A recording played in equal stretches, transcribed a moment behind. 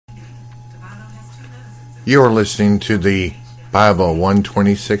You are listening to the Bible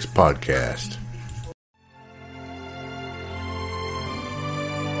 126 podcast.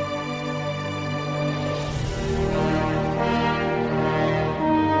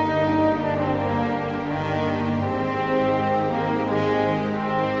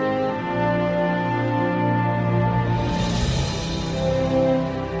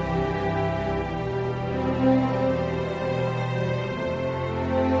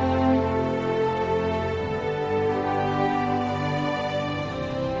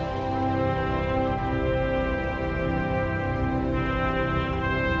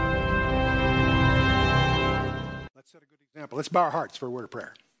 Let's bow our hearts for a word of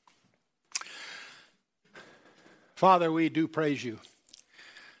prayer. Father, we do praise you.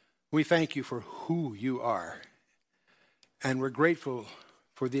 We thank you for who you are. And we're grateful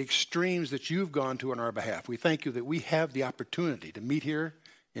for the extremes that you've gone to on our behalf. We thank you that we have the opportunity to meet here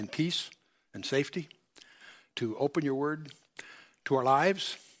in peace and safety, to open your word to our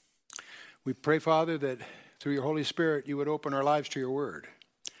lives. We pray, Father, that through your Holy Spirit, you would open our lives to your word.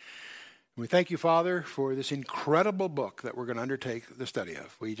 We thank you, Father, for this incredible book that we're going to undertake the study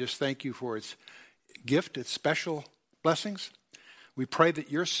of. We just thank you for its gift, its special blessings. We pray that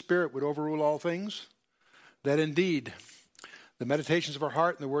your Spirit would overrule all things, that indeed the meditations of our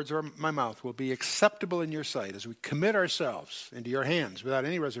heart and the words of my mouth will be acceptable in your sight as we commit ourselves into your hands without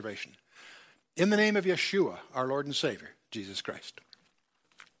any reservation. In the name of Yeshua, our Lord and Savior, Jesus Christ.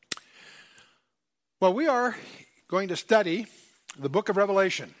 Well, we are going to study the book of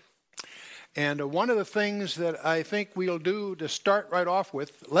Revelation. And one of the things that I think we'll do to start right off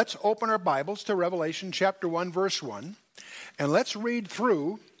with, let's open our Bibles to Revelation chapter 1, verse 1. And let's read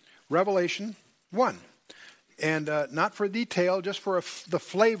through Revelation 1. And not for detail, just for the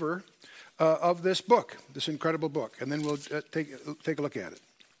flavor of this book, this incredible book. And then we'll take a look at it.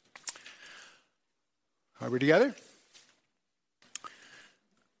 Are we together?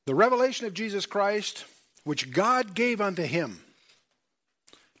 The revelation of Jesus Christ, which God gave unto him,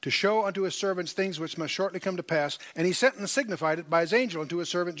 to show unto his servants things which must shortly come to pass. And he sent and signified it by his angel unto his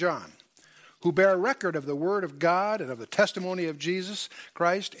servant John, who bare record of the word of God and of the testimony of Jesus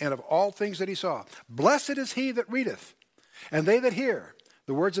Christ and of all things that he saw. Blessed is he that readeth, and they that hear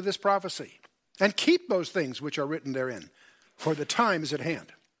the words of this prophecy, and keep those things which are written therein, for the time is at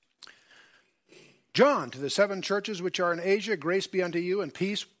hand. John, to the 7 churches which are in Asia, grace be unto you, and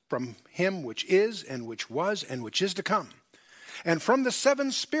peace from him which is, and which was, and which is to come. And from the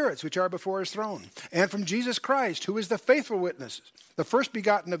 7 spirits which are before his throne, and from Jesus Christ, who is the faithful witness, the first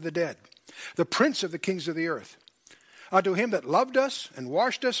begotten of the dead, the prince of the kings of the earth, unto him that loved us and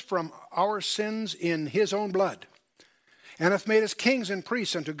washed us from our sins in his own blood, and hath made us kings and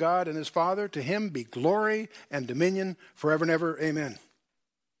priests unto God and his Father. To him be glory and dominion forever and ever. Amen.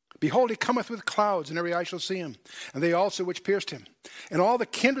 Behold, he cometh with clouds, and every eye shall see him, and they also which pierced him, and all the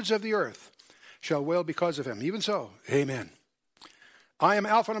kindreds of the earth shall wail because of him. Even so, amen. I am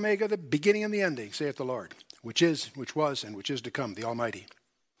Alpha and Omega, the beginning and the ending, saith the Lord, which is, which was, and which is to come, the Almighty.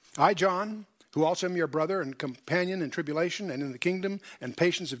 I, John, who also am your brother and companion in tribulation and in the kingdom and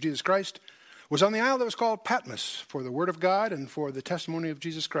patience of Jesus Christ, was on the isle that was called Patmos for the word of God and for the testimony of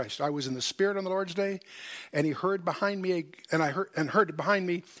Jesus Christ. I was in the Spirit on the Lord's day, and I heard behind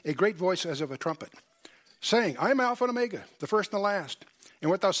me a great voice as of a trumpet, saying, I am Alpha and Omega, the first and the last. And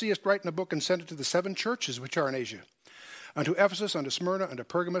what thou seest, write in a book and send it to the 7 churches which are in Asia. Unto Ephesus, unto Smyrna, unto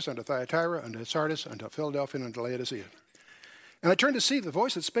Pergamos, unto Thyatira, unto Sardis, unto Philadelphia, and unto Laodicea. And I turned to see the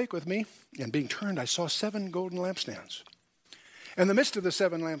voice that spake with me, and being turned, I saw 7 golden lampstands. And in the midst of the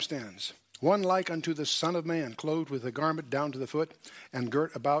 7 lampstands, one like unto the Son of Man, clothed with a garment down to the foot, and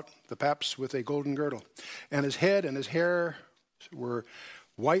girt about the paps with a golden girdle. And his head and his hair were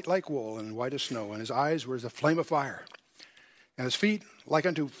white like wool, and white as snow, and his eyes were as a flame of fire. And his feet like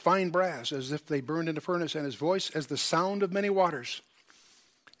unto fine brass, as if they burned in a furnace, and his voice as the sound of many waters.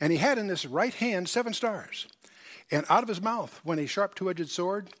 And he had in his right hand 7 stars, and out of his mouth went a sharp 2-edged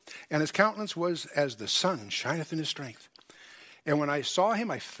sword, and his countenance was as the sun shineth in his strength. And when I saw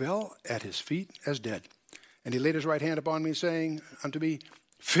him, I fell at his feet as dead. And he laid his right hand upon me, saying unto me,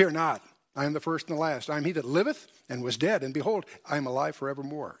 Fear not, I am the first and the last. I am he that liveth and was dead, and behold, I am alive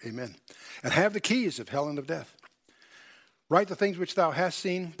forevermore. Amen. And have the keys of hell and of death. Write the things which thou hast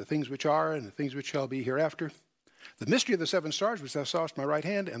seen, the things which are, and the things which shall be hereafter. The mystery of the 7 stars which thou sawest in my right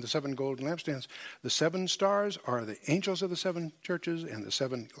hand, and the 7 golden lampstands. The 7 stars are the angels of the 7 churches, and the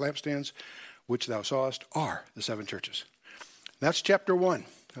 7 lampstands which thou sawest are the 7 churches. That's chapter 1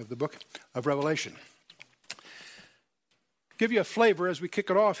 of the book of Revelation. Give you a flavor as we kick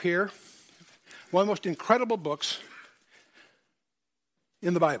it off here. One of the most incredible books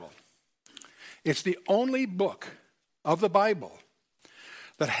in the Bible. It's the only book of the Bible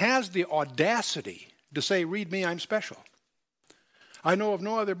that has the audacity to say, read me, I'm special. I know of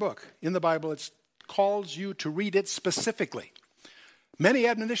no other book in the Bible that calls you to read it specifically. Many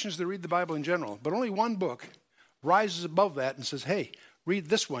admonitions to read the Bible in general, but only one book rises above that and says, hey, read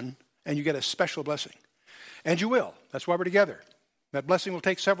this one and you get a special blessing. And you will. That's why we're together. That blessing will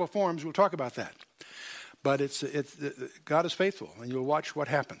take several forms. We'll talk about that. But God is faithful, and you'll watch what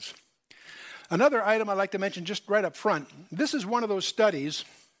happens. Another item I'd like to mention just right up front, this is one of those studies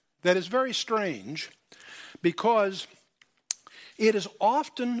that is very strange because it is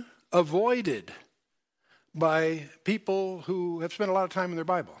often avoided by people who have spent a lot of time in their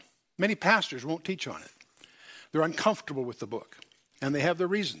Bible. Many pastors won't teach on it. They're uncomfortable with the book, and they have their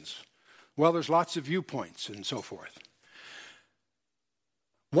reasons. Well, there's lots of viewpoints and so forth.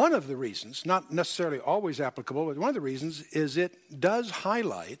 One of the reasons, not necessarily always applicable, but one of the reasons is it does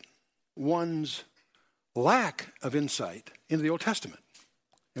highlight one's lack of insight into the Old Testament.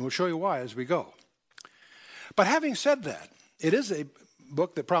 And we'll show you why as we go. But having said that, it is a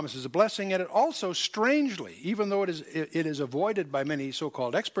book that promises a blessing, and it also, strangely, even though it is avoided by many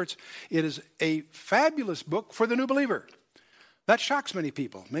so-called experts, it is a fabulous book for the new believer. That shocks many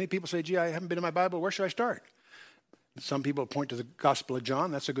people. Many people say, gee, I haven't been in my Bible. Where should I start? Some people point to the Gospel of John.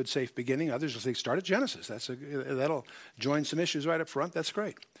 That's a good, safe beginning. Others will say, start at Genesis. That'll join some issues right up front. That's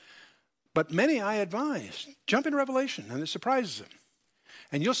great. But many I advise, jump in Revelation, and it surprises them.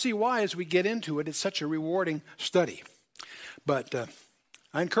 And you'll see why as we get into it. It's such a rewarding study. But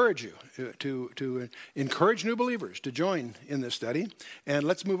I encourage you to encourage new believers to join in this study. And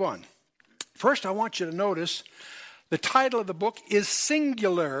let's move on. First, I want you to notice the title of the book is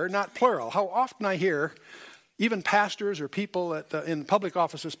singular, not plural. How often I hear even pastors or people in public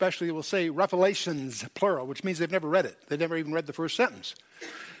office especially will say Revelations, plural, which means they've never read it. They've never even read the first sentence.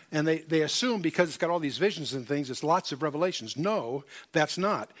 And they assume because it's got all these visions and things, it's lots of revelations. No, that's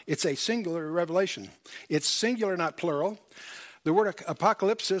not. It's a singular revelation. It's singular, not plural. The word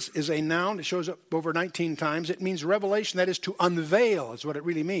apocalypsis is a noun. It shows up over 19 times. It means revelation, that is to unveil, is what it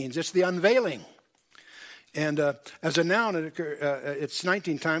really means. It's the unveiling. And as a noun, it's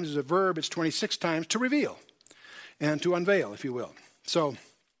 19 times. As a verb, it's 26 times, to reveal and to unveil, if you will. So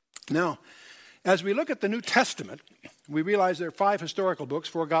now, as we look at the New Testament, we realize there are 5 historical books,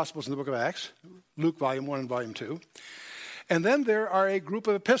 4 Gospels in the book of Acts, Luke Volume 1 and Volume 2. And then there are a group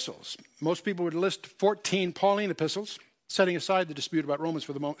of epistles. Most people would list 14 Pauline epistles, setting aside the dispute about Hebrews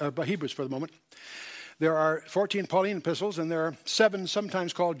for the moment. There are 14 Pauline epistles, and there are 7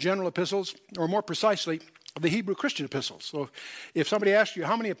 sometimes called general epistles, or more precisely, the Hebrew Christian epistles. So if somebody asks you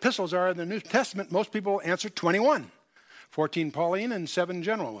how many epistles are in the New Testament, most people answer 21. 14 Pauline and 7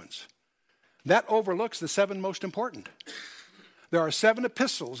 general ones. That overlooks the 7 most important. There are 7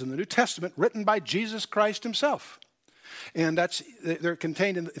 epistles in the New Testament written by Jesus Christ himself. And they're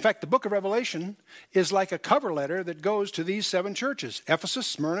contained in fact, the book of Revelation is like a cover letter that goes to these 7 churches: Ephesus,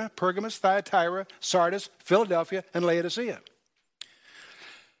 Smyrna, Pergamos, Thyatira, Sardis, Philadelphia, and Laodicea.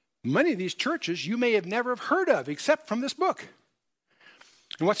 Many of these churches you may have never heard of except from this book.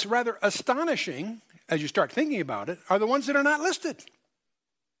 And what's rather astonishing, as you start thinking about it, are the ones that are not listed.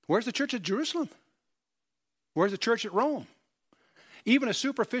 Where's the church at Jerusalem? Where's the church at Rome? Even a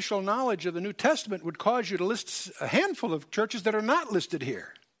superficial knowledge of the New Testament would cause you to list a handful of churches that are not listed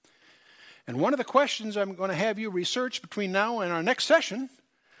here. And one of the questions I'm going to have you research between now and our next session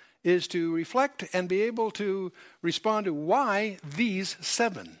is to reflect and be able to respond to why these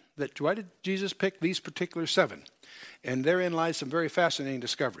 7. Why did Jesus pick these particular 7? And therein lies some very fascinating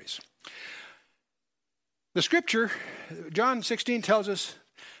discoveries. The scripture, John 16, tells us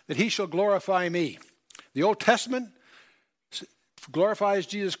that he shall glorify me. The Old Testament glorifies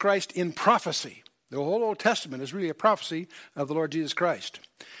Jesus Christ in prophecy. The whole Old Testament is really a prophecy of the Lord Jesus Christ.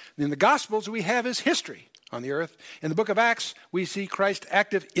 In the Gospels, we have his history on the earth. In the book of Acts, we see Christ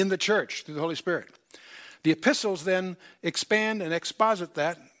active in the church through the Holy Spirit. The epistles then expand and exposit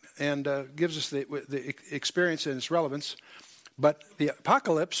that and gives us the experience and its relevance. But the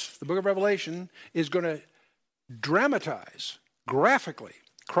apocalypse, the book of Revelation, is going to dramatize graphically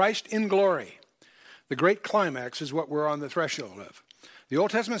Christ in glory. The great climax is what we're on the threshold of. The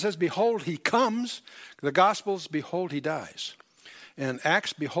Old Testament says, behold, he comes. The Gospels, behold, he dies. And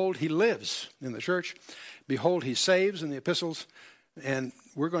Acts, behold, he lives in the church. Behold, he saves in the epistles. And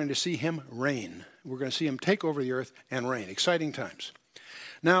we're going to see him reign. We're going to see him take over the earth and reign. Exciting times.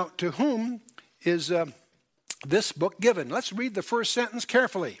 Now, to whom is this book given? Let's read the first sentence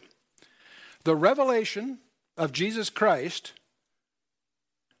carefully. The revelation of Jesus Christ,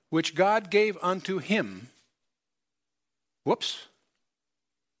 which God gave unto him. Whoops.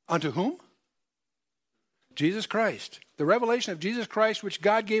 Unto whom? Jesus Christ. The revelation of Jesus Christ which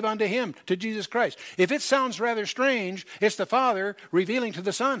God gave unto him, to Jesus Christ. If it sounds rather strange, it's the Father revealing to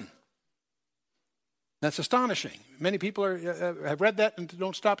the Son. That's astonishing. Many people have read that and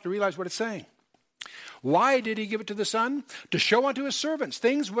don't stop to realize what it's saying. Why did he give it to the Son? To show unto his servants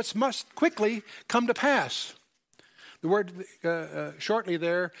things which must quickly come to pass. The word shortly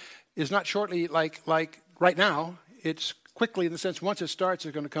there is not shortly like right now. It's quickly in the sense once it starts,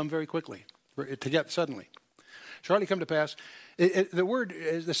 it's going to come very quickly, to get suddenly. Shortly come to pass. The word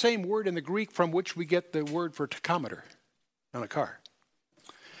is the same word in the Greek from which we get the word for tachometer on a car.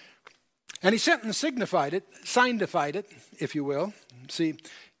 And he sent and signified it, signified it, if you will. See,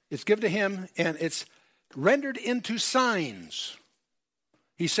 it's given to him and it's rendered into signs.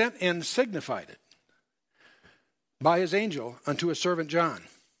 He sent and signified it by his angel unto his servant John.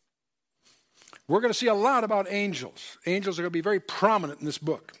 We're going to see a lot about angels. Angels are going to be very prominent in this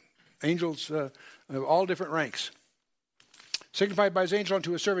book. Angels of all different ranks. Signified by his angel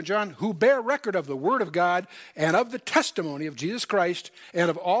unto his servant John, who bear record of the word of God and of the testimony of Jesus Christ and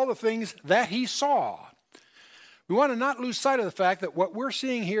of all the things that he saw. We want to not lose sight of the fact that what we're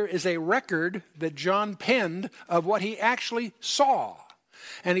seeing here is a record that John penned of what he actually saw.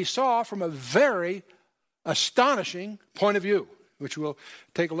 And he saw from a very astonishing point of view, which we'll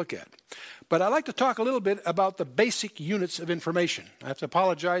take a look at. But I'd like to talk a little bit about the basic units of information. I have to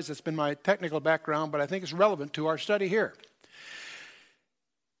apologize, that's been my technical background, but I think it's relevant to our study here.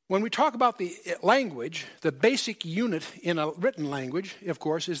 When we talk about the language, the basic unit in a written language, of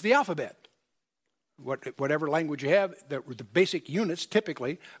course, is the alphabet. Whatever language you have, the basic units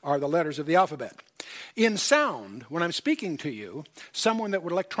typically are the letters of the alphabet. In sound, when I'm speaking to you, someone that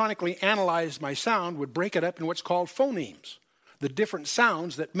would electronically analyze my sound would break it up in what's called phonemes, the different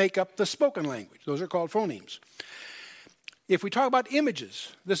sounds that make up the spoken language. Those are called phonemes. If we talk about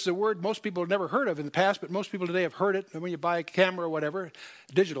images, this is a word most people have never heard of in the past, but most people today have heard it. And when you buy a camera or whatever,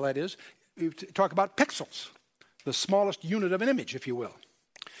 digital that is, you talk about pixels, the smallest unit of an image, if you will.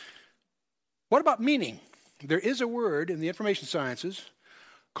 What about meaning? There is a word in the information sciences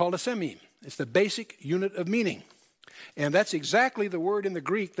called a sememe. It's the basic unit of meaning. And that's exactly the word in the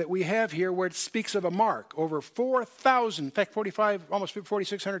Greek that we have here where it speaks of a mark. Over 4,000, in fact, almost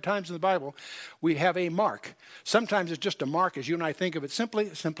 4,600 times in the Bible, we have a mark. Sometimes it's just a mark as you and I think of it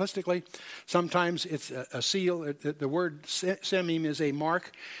simplistically. Sometimes it's a seal. The word sememe is a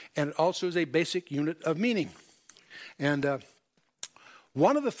mark, and it also is a basic unit of meaning. And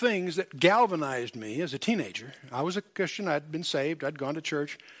one of the things that galvanized me as a teenager, I was a Christian, I'd been saved, I'd gone to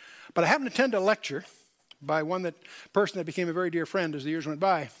church, but I happened to attend a lecture by one person that became a very dear friend as the years went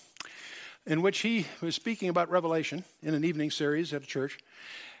by, in which he was speaking about Revelation in an evening series at a church.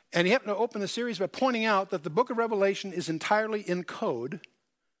 And he happened to open the series by pointing out that the book of Revelation is entirely in code,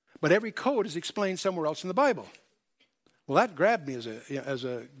 but every code is explained somewhere else in the Bible. Well, that grabbed me as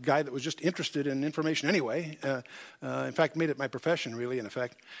a guy that was just interested in information anyway. In fact, made it my profession, really, in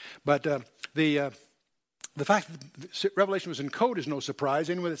effect. But the fact that Revelation was in code is no surprise.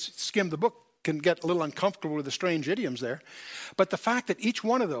 Anyone that's skimmed the book can get a little uncomfortable with the strange idioms there. But the fact that each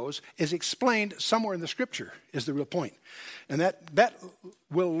one of those is explained somewhere in the Scripture is the real point. And that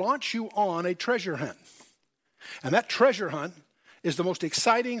will launch you on a treasure hunt. And that treasure hunt is the most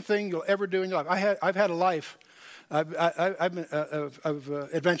exciting thing you'll ever do in your life. I've had a life of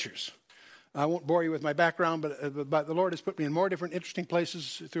adventures. I won't bore you with my background, but the Lord has put me in more different interesting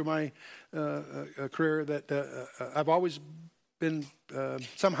places through my career that I've always been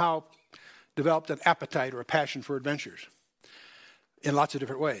somehow developed an appetite or a passion for adventures in lots of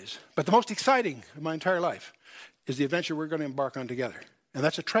different ways. But the most exciting of my entire life is the adventure we're going to embark on together. And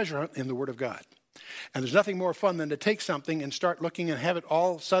that's a treasure hunt in the Word of God. And there's nothing more fun than to take something and start looking and have it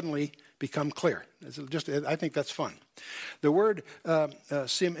all suddenly become clear. I think that's fun. The word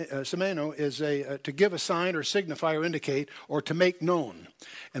semeno is to give a sign or signify or indicate or to make known.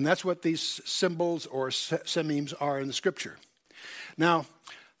 And that's what these symbols or sememes are in the Scripture. Now,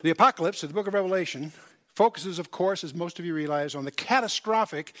 the Apocalypse, or the book of Revelation, focuses, of course, as most of you realize, on the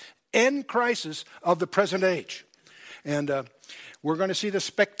catastrophic end crisis of the present age. And we're going to see the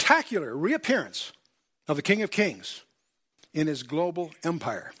spectacular reappearance of the King of Kings in his global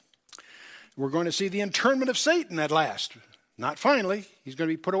empire. We're going to see the internment of Satan at last. Not finally. He's going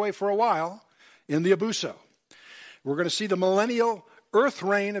to be put away for a while in the abuso. We're going to see the millennial earth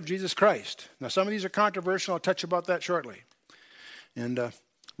reign of Jesus Christ. Now, some of these are controversial. I'll touch about that shortly. And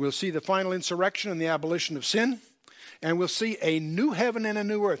we'll see the final insurrection and the abolition of sin. And we'll see a new heaven and a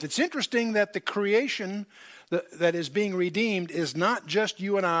new earth. It's interesting that the creation that is being redeemed is not just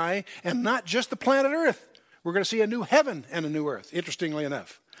you and I and not just the planet Earth. We're going to see a new heaven and a new earth, interestingly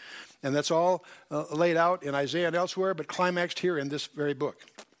enough. And that's all laid out in Isaiah and elsewhere, but climaxed here in this very book.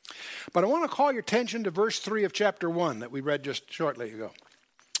 But I want to call your attention to verse 3 of chapter 1 that we read just shortly ago.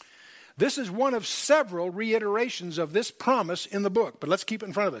 This is one of several reiterations of this promise in the book, but let's keep it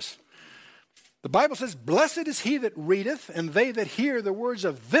in front of us. The Bible says, "Blessed is he that readeth, and they that hear the words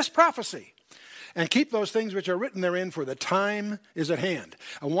of this prophecy, and keep those things which are written therein, for the time is at hand."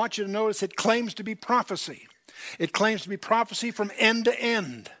 I want you to notice it claims to be prophecy. It claims to be prophecy from end to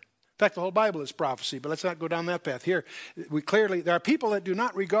end. In fact, the whole Bible is prophecy, but let's not go down that path. Here, there are people that do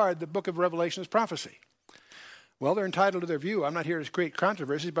not regard the book of Revelation as prophecy. Well, they're entitled to their view. I'm not here to create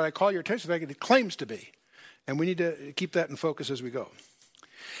controversies, but I call your attention to the fact that it claims to be. And we need to keep that in focus as we go.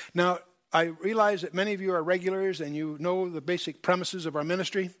 Now, I realize that many of you are regulars and you know the basic premises of our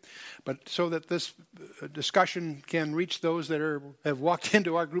ministry, but so that this discussion can reach those that have walked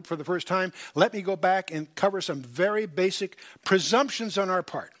into our group for the first time, let me go back and cover some very basic presumptions on our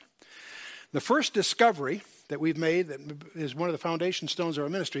part. The first discovery that we've made, that is one of the foundation stones of our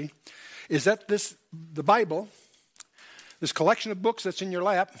ministry, is that the Bible, this collection of books that's in your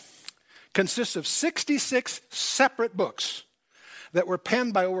lap, consists of 66 separate books that were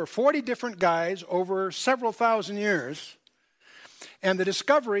penned by over 40 different guys over several thousand years. And the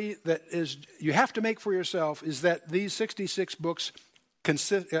discovery that you have to make for yourself is that these 66 books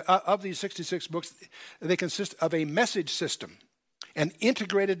they consist of a message system, an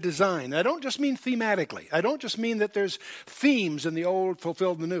integrated design. I don't just mean thematically. I don't just mean that there's themes in the old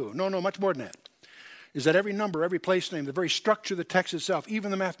fulfilled in the new. No, much more than that. Is that every number, every place name, the very structure of the text itself,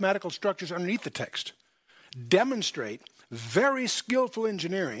 even the mathematical structures underneath the text, demonstrate very skillful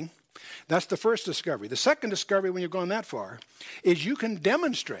engineering. That's the first discovery. The second discovery, when you've gone that far, is you can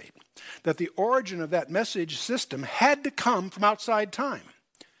demonstrate that the origin of that message system had to come from outside time,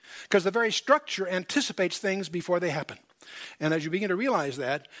 because the very structure anticipates things before they happen. And as you begin to realize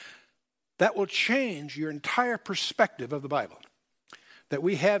that will change your entire perspective of the Bible. That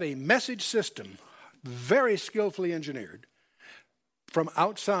we have a message system very skillfully engineered from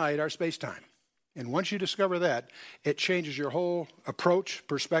outside our space-time. And once you discover that, it changes your whole approach,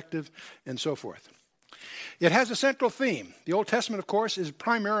 perspective, and so forth. It has a central theme. The Old Testament, of course, is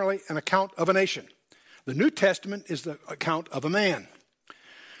primarily an account of a nation. The New Testament is the account of a man.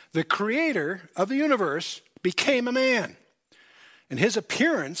 The creator of the universe became a man. And his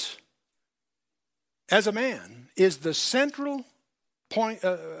appearance as a man is the central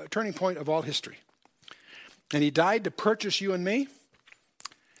turning point of all history. And he died to purchase you and me.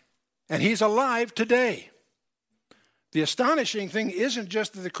 And he's alive today. The astonishing thing isn't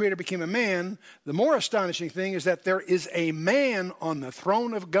just that the Creator became a man. The more astonishing thing is that there is a man on the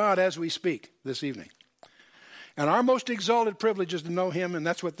throne of God as we speak this evening. And our most exalted privilege is to know him, and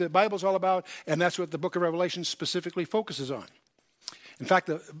that's what the Bible's all about, and that's what the book of Revelation specifically focuses on. In fact,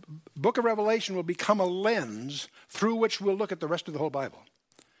 the book of Revelation will become a lens through which we'll look at the rest of the whole Bible.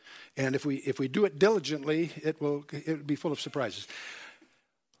 And if we do it diligently, it will be full of surprises.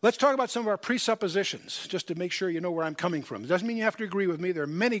 Let's talk about some of our presuppositions, just to make sure you know where I'm coming from. It doesn't mean you have to agree with me. There are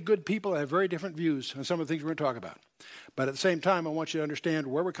many good people that have very different views on some of the things we're going to talk about. But at the same time, I want you to understand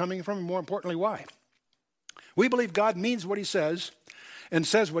where we're coming from and, more importantly, why. We believe God means what he says and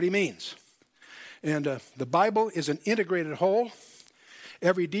says what he means. And the Bible is an integrated whole.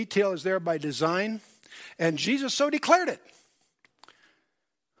 Every detail is there by design. And Jesus so declared it.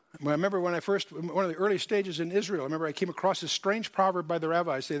 I remember one of the early stages in Israel, I came across this strange proverb by the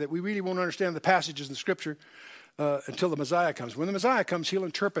rabbis say that we really won't understand the passages in the Scripture until the Messiah comes. When the Messiah comes, he'll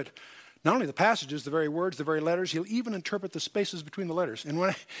interpret not only the passages, the very words, the very letters, he'll even interpret the spaces between the letters. And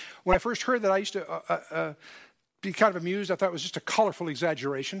when I first heard that, I used to be kind of amused. I thought it was just a colorful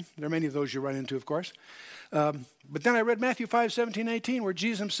exaggeration. There are many of those you run into, of course. But then I read Matthew 5:17-18, where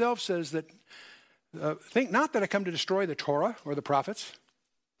Jesus himself says that, think not that I come to destroy the Torah or the prophets.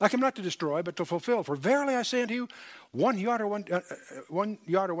 I come not to destroy, but to fulfill. For verily I say unto you, one jot or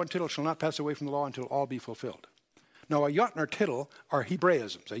one tittle shall not pass away from the law until all be fulfilled. Now, a jot and a tittle are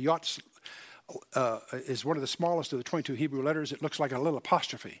Hebraisms. A jot is one of the smallest of the 22 Hebrew letters. It looks like a little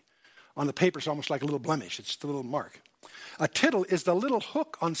apostrophe. On the paper, it's almost like a little blemish. It's the little mark. A tittle is the little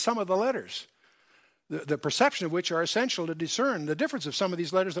hook on some of the letters, the perception of which are essential to discern the difference of some of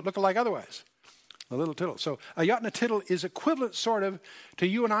these letters that look alike otherwise. A little tittle. So a jot and a tittle is equivalent sort of to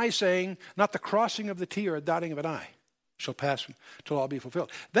you and I saying, not the crossing of the T or a dotting of an I shall pass till all be fulfilled.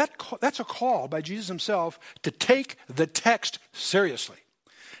 That's a call by Jesus himself to take the text seriously.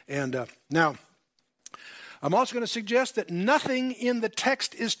 And now, I'm also going to suggest that nothing in the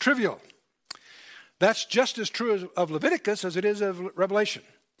text is trivial. That's just as true of Leviticus as it is of Revelation.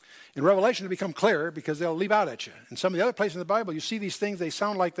 In Revelation, they become clearer because they'll leap out at you. In some of the other places in the Bible, you see these things, they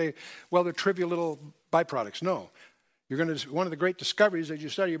sound like they're trivial little byproducts. No. One of the great discoveries as you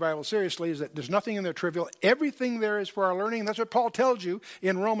study your Bible seriously is that there's nothing in there trivial. Everything there is for our learning. And that's what Paul tells you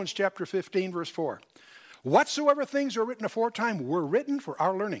in Romans chapter 15, verse 4. Whatsoever things are written aforetime were written for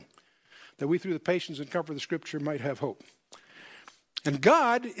our learning, that we through the patience and comfort of the Scripture might have hope. And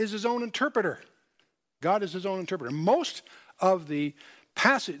God is his own interpreter. God is his own interpreter. Most of the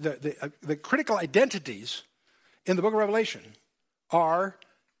passage, the critical identities in the book of Revelation are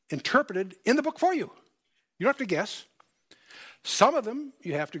interpreted in the book for you. You don't have to guess. Some of them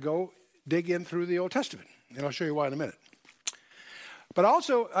you have to go dig in through the Old Testament, and I'll show you why in a minute. But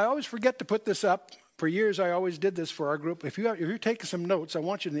also, I always forget to put this up. For years, I always did this for our group. If you're taking some notes, I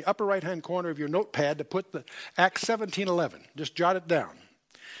want you in the upper right-hand corner of your notepad to put the Acts 17:11. Just jot it down.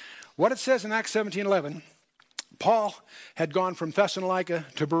 What it says in Acts 17:11, Paul had gone from Thessalonica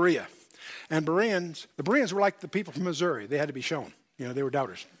to Berea. And the Bereans were like the people from Missouri. They had to be shown. They were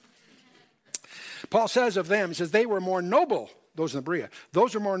doubters. Paul says of them, he says, they were more noble, those in Berea.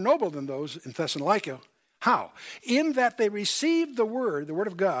 Those were more noble than those in Thessalonica. How? In that they received the word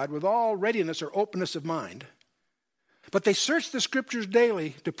of God, with all readiness or openness of mind. But they searched the Scriptures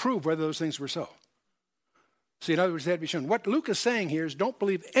daily to prove whether those things were so. See, in other words, they had to be shown. What Luke is saying here is don't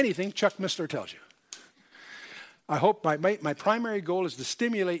believe anything Chuck Missler tells you. I hope my primary goal is to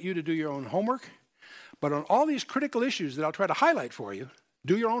stimulate you to do your own homework. But on all these critical issues that I'll try to highlight for you,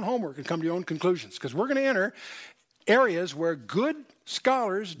 do your own homework and come to your own conclusions. Because we're going to enter areas where good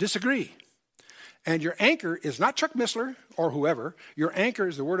scholars disagree. And your anchor is not Chuck Missler or whoever. Your anchor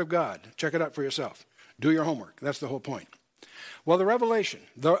is the Word of God. Check it out for yourself. Do your homework. That's the whole point. Well, the revelation,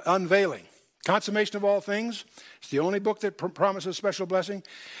 the unveiling, consummation of all things. It's the only book that promises special blessing.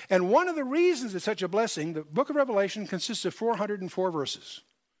 And one of the reasons it's such a blessing, the book of Revelation consists of 404 verses.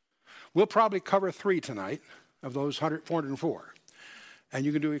 We'll probably cover 3 tonight of those 404. And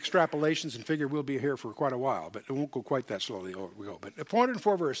you can do extrapolations and figure we'll be here for quite a while, but it won't go quite that slowly over we go. But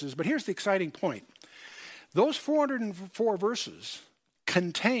 404 verses, but here's the exciting point. Those 404 verses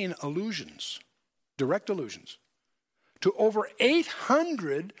contain allusions, direct allusions, to over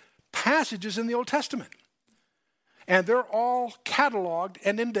 800 passages in the Old Testament. And they're all cataloged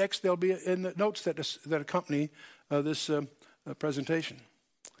and indexed. They'll be in the notes that accompany this presentation.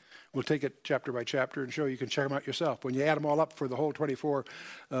 We'll take it chapter by chapter and show you can check them out yourself. When you add them all up for the whole 24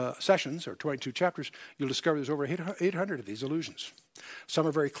 sessions or 22 chapters, you'll discover there's over 800 of these allusions. Some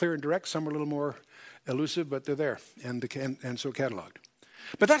are very clear and direct. Some are a little more elusive, but they're there and so cataloged.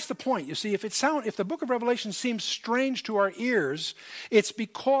 But that's the point. You see, if the book of Revelation seems strange to our ears, it's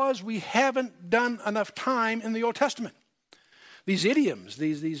because we haven't done enough time in the Old Testament. These idioms,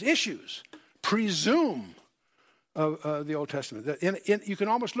 these issues, presume of the Old Testament. You can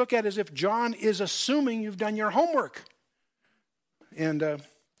almost look at it as if John is assuming you've done your homework. And of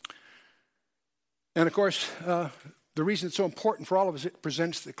course, the reason it's so important for all of us, it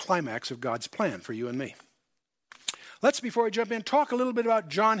presents the climax of God's plan for you and me. Let's, before we jump in, talk a little bit about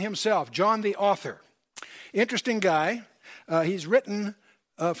John himself, John the author. Interesting guy. He's written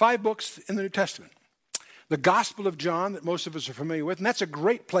 5 books in the New Testament. The Gospel of John that most of us are familiar with, and that's a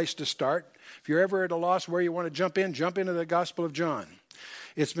great place to start. If you're ever at a loss where you want to jump into the Gospel of John.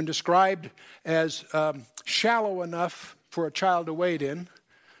 It's been described as shallow enough for a child to wade in,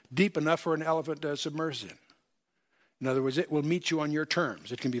 deep enough for an elephant to submerge in. In other words, it will meet you on your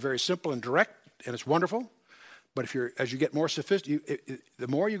terms. It can be very simple and direct, and it's wonderful. But as you get more sophisticated, the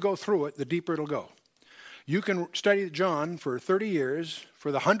more you go through it, the deeper it'll go. You can study John for 30 years,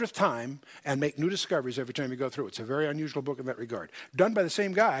 for the 100th time, and make new discoveries every time you go through it. It's a very unusual book in that regard. Done by the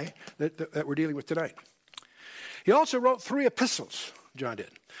same guy that we're dealing with tonight. He also wrote 3 epistles, John did.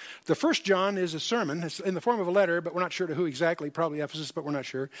 The first John is a sermon. It's in the form of a letter, but we're not sure to who exactly. Probably Ephesus, but we're not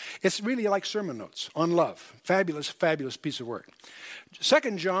sure. It's really like sermon notes on love. Fabulous, fabulous piece of work.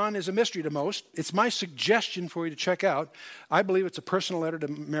 Second John is a mystery to most. It's my suggestion for you to check out. I believe it's a personal letter to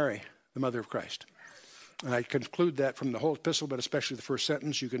Mary, the mother of Christ. And I conclude that from the whole epistle, but especially the first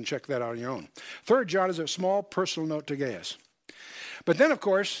sentence. You can check that out on your own. Third John is a small personal note to Gaius. But then, of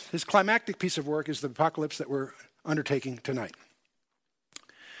course, his climactic piece of work is the apocalypse that we're undertaking tonight.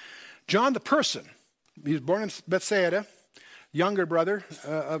 John the person, he was born in Bethsaida, younger brother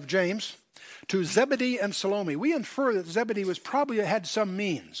of James, to Zebedee and Salome. We infer that Zebedee had some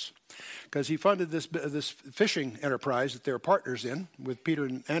means, because he funded this fishing enterprise that they were partners in with Peter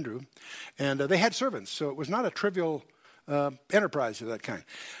and Andrew, and they had servants, so it was not a trivial enterprise of that kind.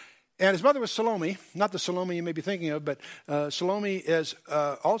 And his mother was Salome, not the Salome you may be thinking of, but Salome is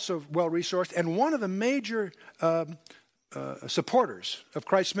also well-resourced, and one of the major supporters of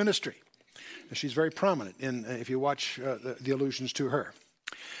Christ's ministry. She's very prominent if you watch the allusions to her.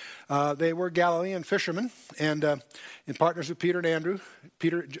 They were Galilean fishermen, and in partners with Peter and Andrew,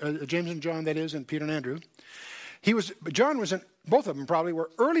 James and John, that is, and Peter and Andrew. Both of them probably were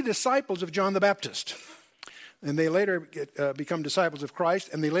early disciples of John the Baptist. And they later become disciples of Christ,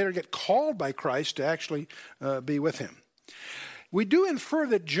 and they later get called by Christ to actually be with him. We do infer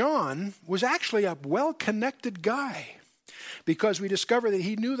that John was actually a well-connected guy, because we discover that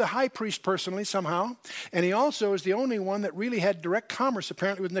he knew the high priest personally somehow, and he also is the only one that really had direct commerce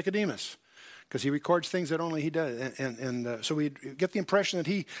apparently with Nicodemus, because he records things that only he does. And so we get the impression that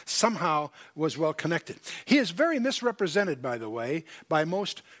he somehow was well connected. He is very misrepresented, by the way, by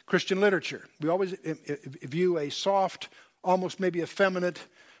most Christian literature. We always view a soft, almost maybe effeminate,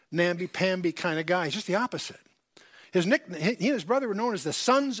 namby-pamby kind of guy. He's just the opposite. He and his brother were known as the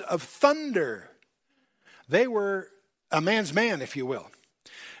sons of thunder. They were a man's man, if you will.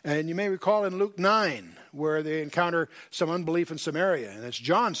 And you may recall in Luke 9, where they encounter some unbelief in Samaria. And it's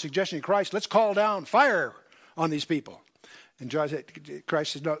John suggesting to Christ, let's call down fire on these people. And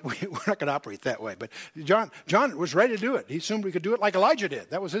Christ says, no, we're not going to operate that way. But John was ready to do it. He assumed we could do it like Elijah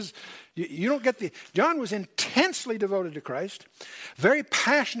did. That was his, you don't get the, John was intensely devoted to Christ, very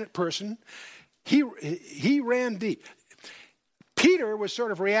passionate person. He ran deep. Peter was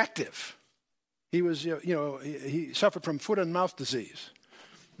sort of reactive. He was, he suffered from foot and mouth disease.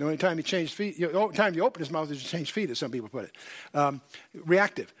 The only time he changed feet, the only time he opened his mouth is to change feet, as some people put it.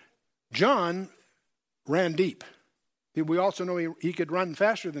 Reactive. John ran deep. We also know he could run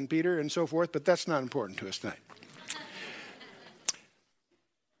faster than Peter and so forth, but that's not important to us tonight.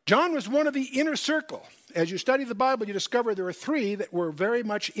 John was one of the inner circle. As you study the Bible, you discover there were three that were very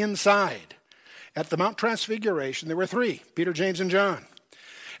much inside. At the Mount Transfiguration, there were three, Peter, James, and John.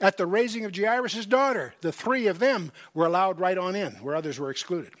 At the raising of Jairus' daughter, the three of them were allowed right on in, where others were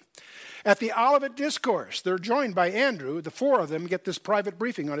excluded. At the Olivet Discourse, they're joined by Andrew. The four of them get this private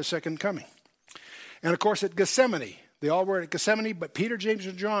briefing on his second coming. And of course at Gethsemane, they all were at Gethsemane, but Peter, James,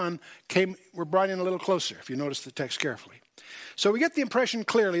 and John were brought in a little closer, if you notice the text carefully. So we get the impression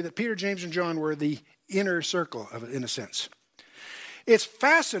clearly that Peter, James, and John were the inner circle of it, in a sense. It's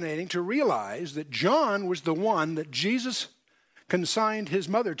fascinating to realize that John was the one that Jesus consigned his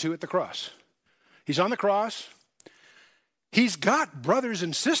mother to at the cross. He's on the cross. He's got brothers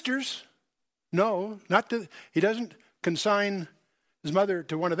and sisters. No, he doesn't consign his mother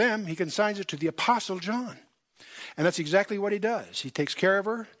to one of them. He consigns it to the Apostle John. And that's exactly what he does. He takes care of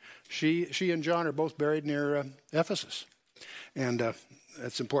her. She and John are both buried near Ephesus. And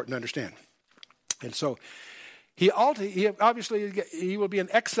that's important to understand. And so he obviously will be in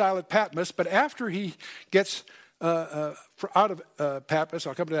exile at Patmos, but after he gets out of Patmos,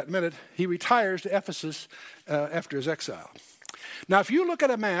 I'll come to that in a minute, he retires to Ephesus after his exile. Now, if you look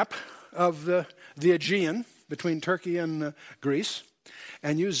at a map of the Aegean between Turkey and Greece,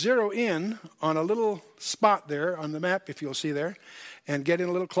 and you zero in on a little spot there on the map, if you'll see there, and get in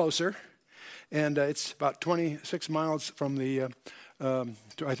a little closer, and it's about 26 miles from the,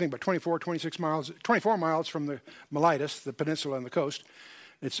 I think about 24 miles from the Miletus, the peninsula on the coast.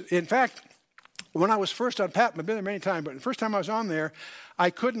 It's, in fact, when I was first on Patmos, I've been there many times, but the first time I was on there, I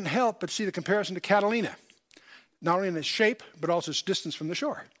couldn't help but see the comparison to Catalina, not only in its shape, but also its distance from the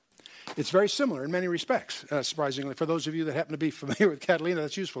shore. It's very similar in many respects, surprisingly. For those of you that happen to be familiar with Catalina,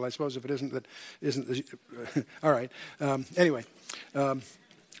 that's useful. I suppose if it isn't, that isn't. All right. Anyway,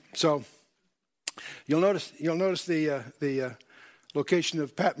 so you'll notice the location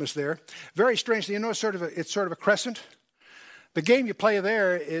of Patmos there. Very strangely, you know, it's sort of a crescent. The game you play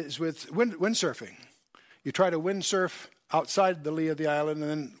there is with windsurfing. You try to windsurf outside the lee of the island and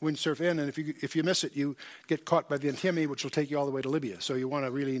then windsurf in, and if you miss it, you get caught by the Antimi, which will take you all the way to Libya. So you want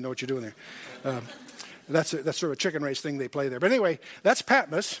to really know what you're doing there. That's sort of a chicken race thing they play there. But anyway, that's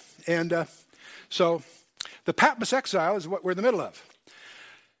Patmos, and so the Patmos exile is what we're in the middle of.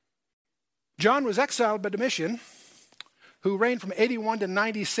 John was exiled by Domitian, who reigned from 81 to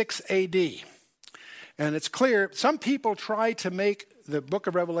 96 A.D., and it's clear, some people try to make the book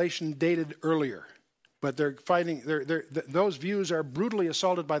of Revelation dated earlier, but those views are brutally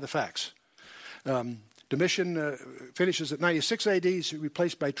assaulted by the facts. Domitian finishes at 96 AD, he's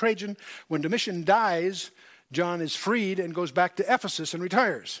replaced by Trajan. When Domitian dies, John is freed and goes back to Ephesus and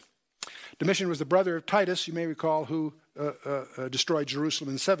retires. Domitian was the brother of Titus, you may recall, who destroyed Jerusalem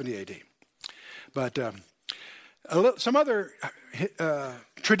in 70 AD. But some other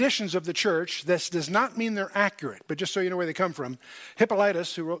traditions of the church, this does not mean they're accurate, but just so you know where they come from.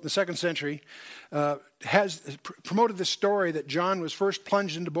 Hippolytus, who wrote in the 2nd century, has promoted the story that John was first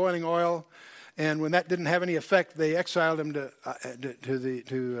plunged into boiling oil And when that didn't have any effect, they exiled him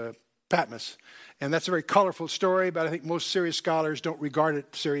to Patmos. And that's a very colorful story, but I think most serious scholars don't regard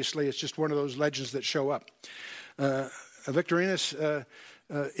it seriously. It's just one of those legends that show up. Victorinus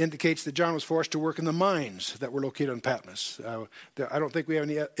indicates that John was forced to work in the mines that were located on Patmos. I don't think we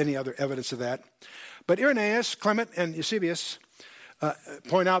have any other evidence of that. But Irenaeus, Clement, and Eusebius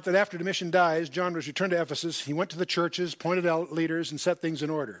point out that after Domitian dies, John was returned to Ephesus. He went to the churches, pointed out leaders, and set things in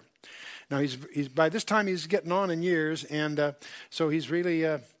order. Now, he's by this time, he's getting on in years, and so he's really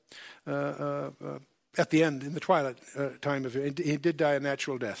at the end, in the twilight time of it. He did die a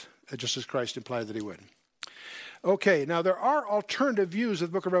natural death, just as Christ implied that he would. Okay, now there are alternative views of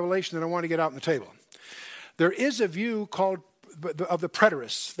the book of Revelation that I want to get out on the table. There is a view called of the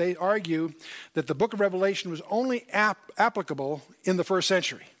preterists. They argue that the book of Revelation was only applicable in the first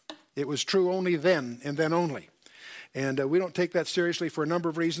century. It was true only then and then only. And we don't take that seriously for a number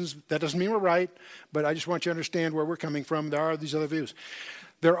of reasons. That doesn't mean we're right, but I just want you to understand where we're coming from. There are these other views.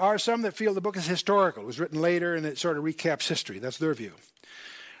 There are some that feel the book is historical. It was written later and it sort of recaps history. That's their view.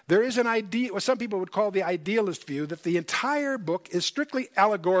 There is an idea, what some people would call the idealist view, that the entire book is strictly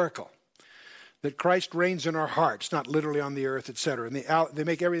allegorical, that Christ reigns in our hearts, not literally on the earth, etc. And they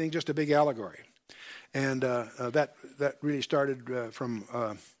make everything just a big allegory. And that really started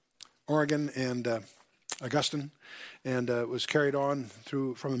from Origen and Augustine, and was carried on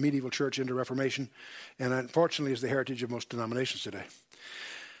from the medieval church into Reformation, and unfortunately is the heritage of most denominations today.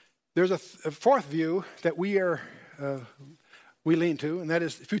 There's a fourth view that we lean to, and that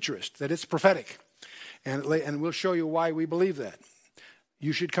is futurist, that it's prophetic. And we'll show you why we believe that.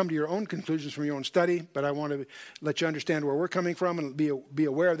 You should come to your own conclusions from your own study, but I want to let you understand where we're coming from and be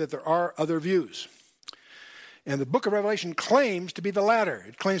aware that there are other views. And the book of Revelation claims to be the latter.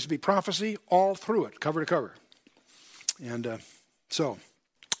 It claims to be prophecy all through it, cover to cover. And so,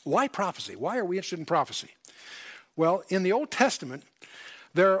 why prophecy? Why are we interested in prophecy? Well, in the Old Testament,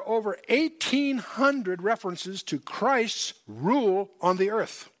 there are over 1,800 references to Christ's rule on the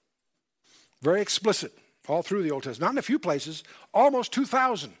earth. Very explicit, all through the Old Testament. Not in a few places, almost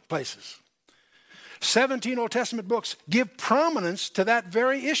 2,000 places. 17 Old Testament books give prominence to that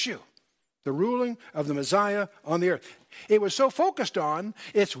very issue, the ruling of the Messiah on the earth. It was so focused on,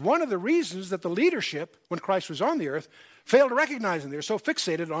 it's one of the reasons that the leadership, when Christ was on the earth, failed to recognize him. They're so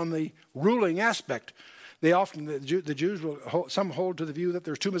fixated on the ruling aspect. The Jews some hold to the view that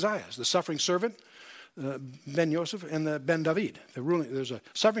there's two Messiahs, the suffering servant, Ben Yosef, and the Ben David. There's a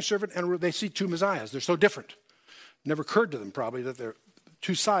suffering servant, and they see two Messiahs. They're so different. Never occurred to them probably that they're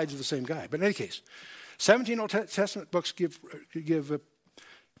two sides of the same guy. But in any case, 17 Old Testament books give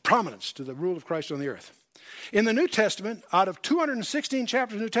prominence to the rule of Christ on the earth. In the New Testament, out of 216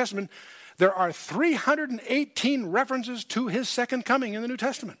 chapters of the New Testament, there are 318 references to his second coming in the New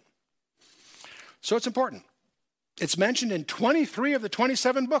Testament. So it's important. It's mentioned in 23 of the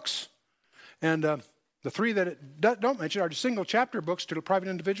 27 books. And the three that it don't mention are single chapter books to the private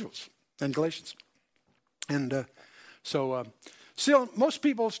individuals and Galatians. And still, most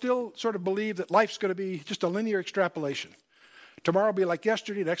people still sort of believe that life's going to be just a linear extrapolation. Tomorrow will be like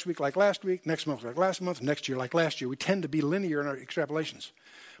yesterday, next week like last week, next month like last month, next year like last year. We tend to be linear in our extrapolations.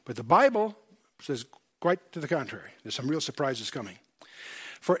 But the Bible says quite to the contrary. There's some real surprises coming.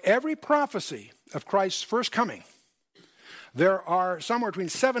 For every prophecy of Christ's first coming, there are somewhere between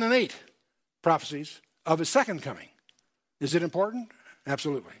 7 and 8 prophecies of his second coming. Is it important?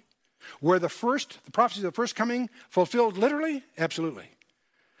 Absolutely. Were the prophecies of the first coming fulfilled literally? Absolutely.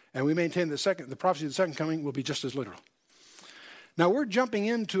 And we maintain the prophecy of the second coming will be just as literal. Now we're jumping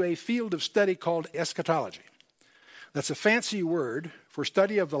into a field of study called eschatology. That's a fancy word for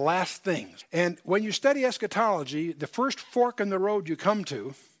study of the last things. And when you study eschatology, the first fork in the road you come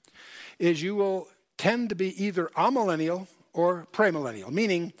to is you will tend to be either amillennial or premillennial,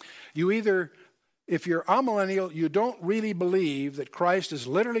 meaning if you're amillennial, you don't really believe that Christ is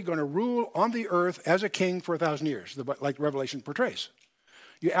literally going to rule on the earth as a king for 1,000 years, like Revelation portrays.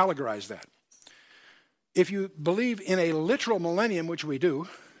 You allegorize that. If you believe in a literal millennium, which we do,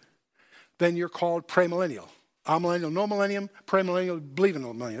 then you're called premillennial. Amillennial, no millennium. Premillennial, believe in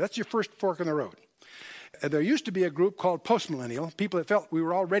no millennium. That's your first fork in the road. There used to be a group called postmillennial, people that felt we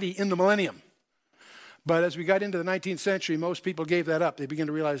were already in the millennium. But as we got into the 19th century, most people gave that up. They began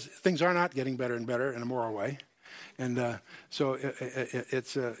to realize things are not getting better and better in a moral way. And so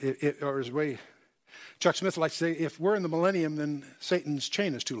Chuck Smith likes to say, if we're in the millennium, then Satan's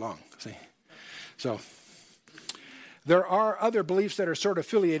chain is too long. See? So there are other beliefs that are sort of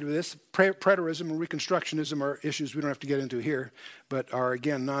affiliated with this. Preterism and Reconstructionism are issues we don't have to get into here, but are,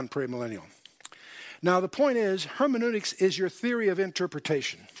 again, non-premillennial. Now, the point is, hermeneutics is your theory of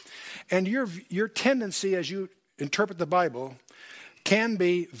interpretation. And your tendency as you interpret the Bible can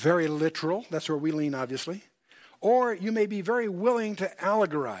be very literal. That's where we lean, obviously. Or you may be very willing to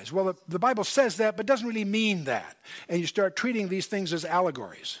allegorize. Well, the Bible says that, but doesn't really mean that. And you start treating these things as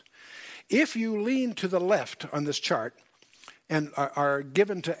allegories. If you lean to the left on this chart and are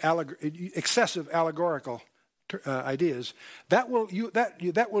given to excessive allegorical ideas, that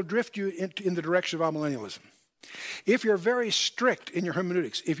will drift you in the direction of amillennialism. If you're very strict in your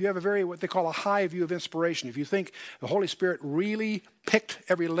hermeneutics, if you have what they call a high view of inspiration, if you think the Holy Spirit really picked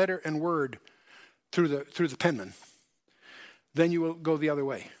every letter and word through the penman, then you will go the other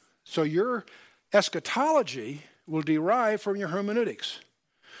way. So your eschatology will derive from your hermeneutics.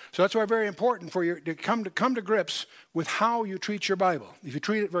 So that's why it's very important for you to come to grips with how you treat your Bible. If you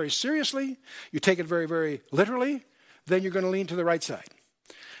treat it very seriously, you take it very, very literally, then you're going to lean to the right side.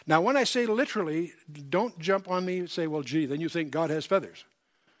 Now, when I say literally, don't jump on me and say, well, gee, then you think God has feathers.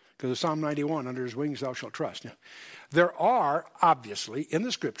 Because of Psalm 91, under his wings thou shalt trust. There are, obviously, in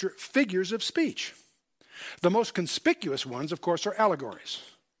the Scripture, figures of speech. The most conspicuous ones, of course, are allegories,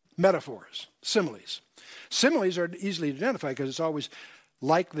 metaphors, similes. Similes are easily identified because it's always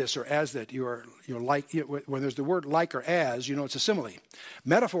like this or as that. You're like, when there's the word like or as, you know it's a simile.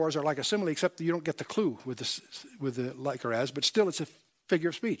 Metaphors are like a simile, except that you don't get the clue with the like or as, but still it's a figure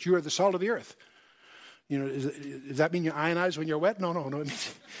of speech. You are the salt of the earth. You know, does that mean you ionize when you're wet? No. It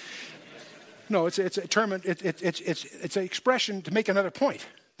means, no, it's a term. It's an expression to make another point.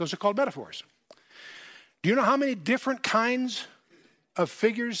 Those are called metaphors. Do you know how many different kinds of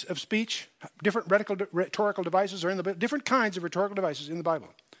figures of speech, different rhetorical devices are in the Bible? Different kinds of rhetorical devices in the Bible.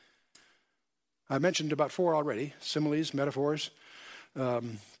 I mentioned about 4 already: similes, metaphors,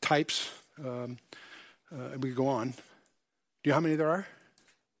 types. We could go on. Do you know how many there are?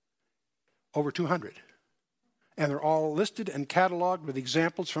 Over 200. And they're all listed and cataloged with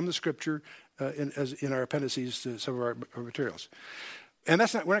examples from the Scripture in our appendices to some of our materials. And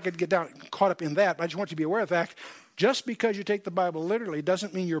we're not going to get caught up in that, but I just want you to be aware of the fact, just because you take the Bible literally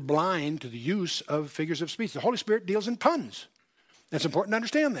doesn't mean you're blind to the use of figures of speech. The Holy Spirit deals in puns. It's important to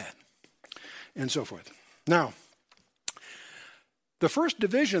understand that, and so forth. Now, the first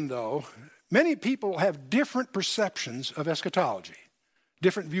division, though, many people have different perceptions of eschatology,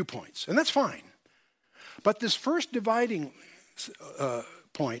 different viewpoints, and that's fine. But this first dividing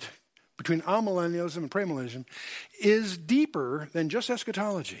point between amillennialism and premillennialism is deeper than just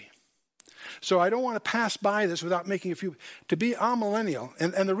eschatology. So I don't want to pass by this without making to be amillennial.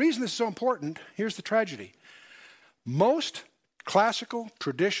 And the reason this is so important, here's the tragedy. Most classical,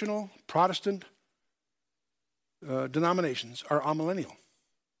 traditional, Protestant denominations are amillennial.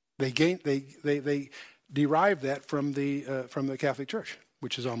 They derive that from the Catholic Church,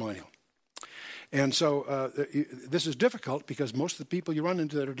 which is amillennial. And so this is difficult because most of the people you run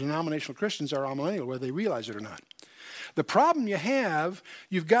into that are denominational Christians are amillennial, whether they realize it or not. The problem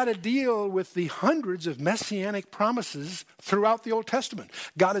you've got to deal with the hundreds of messianic promises throughout the Old Testament.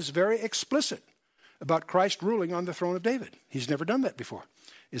 God is very explicit about Christ ruling on the throne of David. He's never done that before.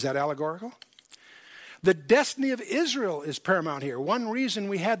 Is that allegorical? The destiny of Israel is paramount here. One reason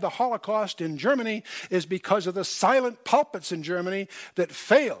we had the Holocaust in Germany is because of the silent pulpits in Germany that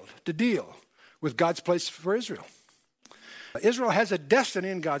failed to deal with God's place for Israel. Israel has a destiny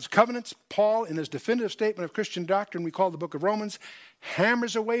in God's covenants. Paul, in his definitive statement of Christian doctrine we call the book of Romans,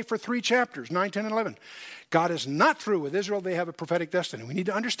 hammers away for 3 chapters, 9, 10, and 11. God is not through with Israel. They have a prophetic destiny. We need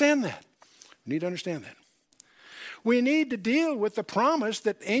to understand that. We need to deal with the promise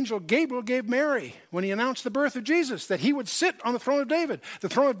that angel Gabriel gave Mary when he announced the birth of Jesus, that he would sit on the throne of David. The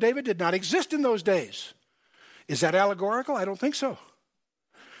throne of David did not exist in those days. Is that allegorical? I don't think so.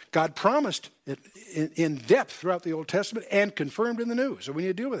 God promised it in depth throughout the Old Testament and confirmed in the New. So we need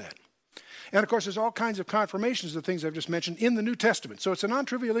to deal with that. And of course, there's all kinds of confirmations of things I've just mentioned in the New Testament. So it's a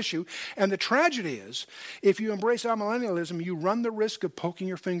non-trivial issue. And the tragedy is, if you embrace amillennialism, you run the risk of poking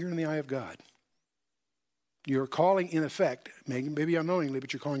your finger in the eye of God. You're calling, in effect, maybe unknowingly,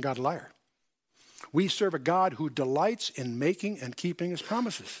 but you're calling God a liar. We serve a God who delights in making and keeping his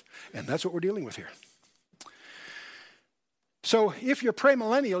promises. And that's what we're dealing with here. So if you're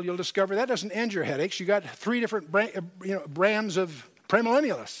premillennial, you'll discover that doesn't end your headaches. You got 3 different brands of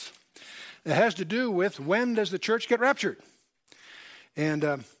premillennialists. It has to do with when does the church get raptured.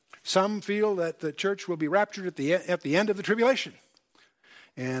 And some feel that the church will be raptured at the end of the tribulation.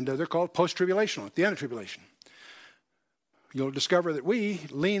 And they're called post-tribulational, at the end of tribulation. You'll discover that we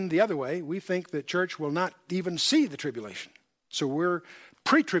lean the other way. We think that church will not even see the tribulation. So we're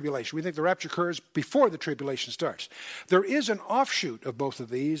pre-tribulation. We think the rapture occurs before the tribulation starts. There is an offshoot of both of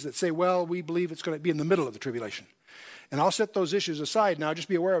these that say, well, we believe it's going to be in the middle of the tribulation. And I'll set those issues aside now. Just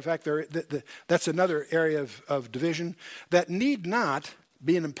be aware of the fact that's another area of division that need not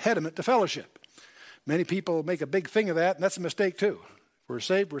be an impediment to fellowship. Many people make a big thing of that, and that's a mistake too. We're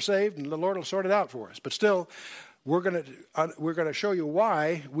saved, and the Lord will sort it out for us. But still, we're going to show you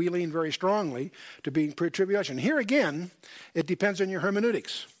why we lean very strongly to being pre-tribulation. Here again, it depends on your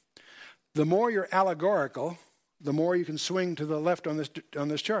hermeneutics. The more you're allegorical, the more you can swing to the left on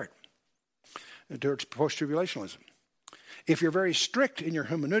this chart towards post-tribulationism. If you're very strict in your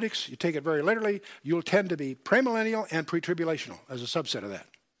hermeneutics, you take it very literally, you'll tend to be premillennial and pre-tribulational as a subset of that.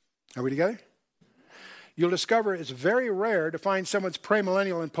 Are we together? You'll discover it's very rare to find someone's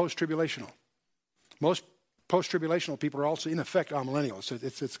premillennial and post-tribulational. Most post-tribulational people are also, in effect, amillennials.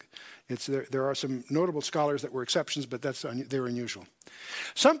 There are some notable scholars that were exceptions, but they're unusual.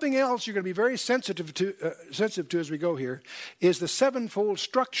 Something else you're going to be very sensitive to as we go here is the sevenfold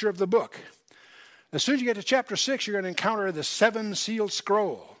structure of the book. As soon as you get to chapter 6, you're going to encounter the seven-sealed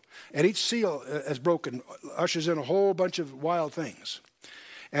scroll. And each seal, as broken, ushers in a whole bunch of wild things.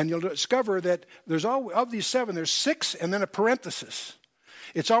 And you'll discover that of these seven, there's 6 and then a parenthesis.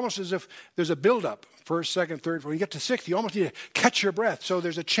 It's almost as if there's a buildup, first, second, third. When you get to 6, you almost need to catch your breath. So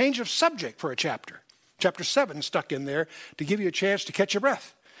there's a change of subject for a chapter. Chapter 7 stuck in there to give you a chance to catch your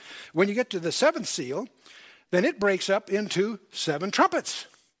breath. When you get to the 7th seal, then it breaks up into 7 trumpets.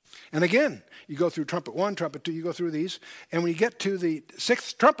 And again, you go through trumpet 1, trumpet 2, you go through these. And when you get to the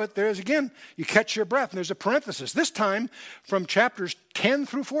 6th trumpet, there's again, you catch your breath, and there's a parenthesis. This time, from chapters 10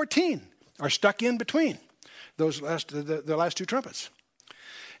 through 14 are stuck in between those the last 2 trumpets.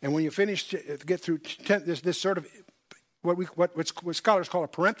 And when you finish, get through 10, this sort of what scholars call a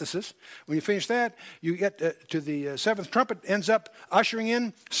parenthesis. When you finish that, you get to the 7th trumpet, ends up ushering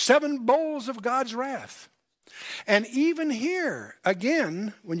in 7 bowls of God's wrath. And even here,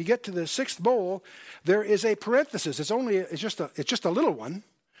 again, when you get to the 6th bowl, there is a parenthesis. It's just a little one,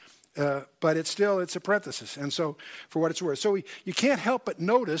 but it's a parenthesis. And so, for what it's worth, so you can't help but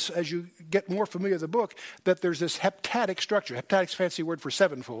notice as you get more familiar with the book that there's this heptadic structure. Heptatic's a fancy word for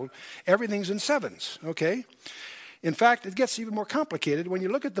sevenfold. Everything's in 7s. Okay. In fact, it gets even more complicated when you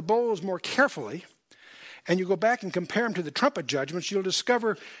look at the bowls more carefully, and you go back and compare them to the trumpet judgments. You'll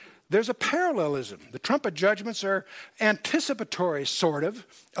discover there's a parallelism. The trumpet judgments are anticipatory, sort of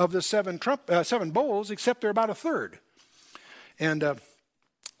the 7 bowls, except they're about a third. And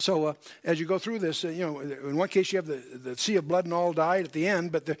so as you go through this, in one case you have the sea of blood and all died at the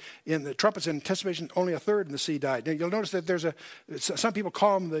end, but in the trumpets in anticipation, only a third in the sea died. Now, you'll notice that some people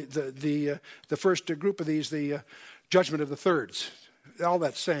call them the first group of these the judgment of the thirds. All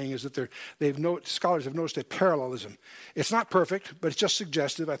that's saying is that scholars have noticed a parallelism. It's not perfect, but it's just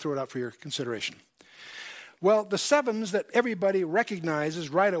suggestive. I throw it out for your consideration. Well, the 7s that everybody recognizes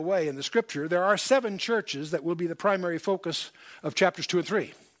right away in the Scripture, there are 7 churches that will be the primary focus of chapters 2 and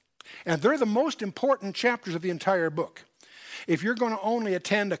 3. And they're the most important chapters of the entire book. If you're going to only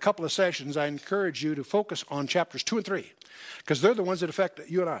attend a couple of sessions, I encourage you to focus on chapters 2 and 3, because they're the ones that affect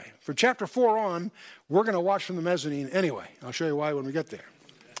you and I. From chapter 4 on, we're going to watch from the mezzanine anyway. I'll show you why when we get there.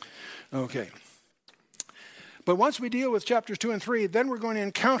 Okay. But once we deal with chapters 2 and 3, then we're going to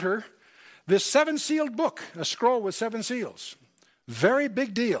encounter this 7-sealed book, a scroll with 7 seals. Very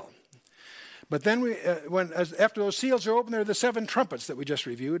big deal. But then after those seals are open, there are the 7 trumpets that we just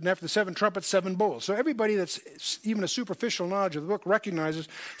reviewed. And after the 7 trumpets, 7 bowls. So everybody that's even a superficial knowledge of the book recognizes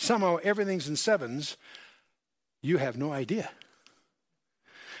somehow everything's in 7s. You have no idea.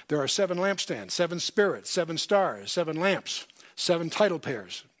 There are 7 lampstands, 7 spirits, 7 stars, 7 lamps, 7 title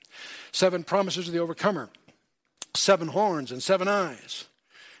pairs, 7 promises of the overcomer, 7 horns and 7 eyes.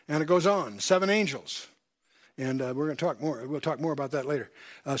 And it goes on, 7 angels. And we're going to talk more. We'll talk more about that later.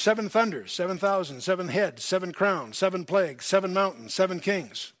 7 thunders, 7,000, 7 heads, 7 crowns, 7 plagues, 7 mountains, 7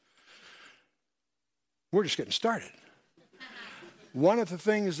 kings. We're just getting started. One of the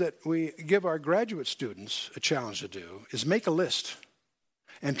things that we give our graduate students a challenge to do is make a list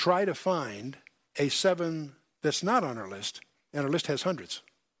and try to find a 7 that's not on our list, and our list has hundreds.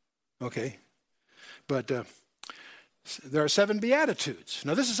 Okay? But there are 7 Beatitudes.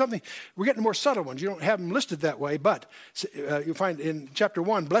 Now, this is something, we're getting more subtle ones. You don't have them listed that way, but you'll find in chapter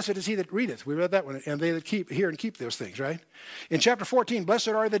 1, blessed is he that readeth. We read that one, and they that hear and keep those things, right? In chapter 14, blessed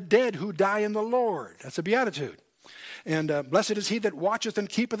are the dead who die in the Lord. That's a Beatitude. And blessed is he that watcheth and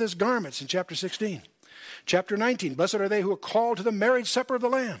keepeth his garments in chapter 16. Chapter 19, blessed are they who are called to the marriage supper of the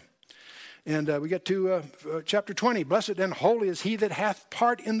Lamb. And we get to chapter 20, blessed and holy is he that hath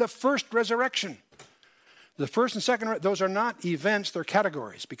part in the first resurrection. The first and second, those are not events, they're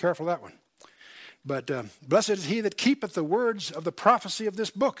categories. Be careful of that one. But blessed is he that keepeth the words of the prophecy of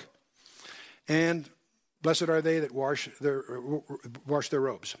this book. And blessed are they that wash their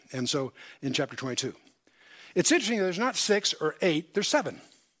robes. And so in chapter 22. It's interesting that there's not 6 or 8, there's 7.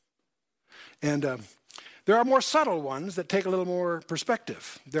 And there are more subtle ones that take a little more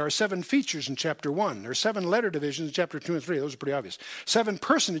perspective. There are 7 features in chapter 1. There are 7 letter divisions in chapter 2 and 3. Those are pretty obvious. 7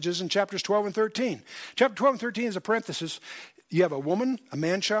 personages in chapters 12 and 13. Chapter 12 and 13 is a parenthesis. You have a woman, a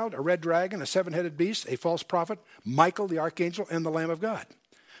man-child, a red dragon, a 7-headed beast, a false prophet, Michael the archangel, and the Lamb of God.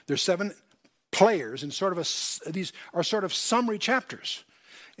 There's 7 players, and these are sort of summary chapters.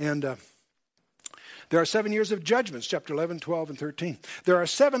 And there are 7 years of judgments, chapter 11, 12, and 13. There are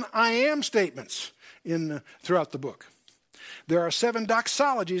 7 I am statements throughout the book. There are 7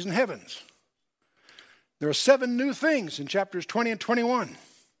 doxologies in heavens. There are 7 new things in chapters 20 and 21.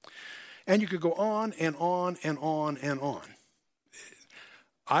 And you could go on and on and on and on.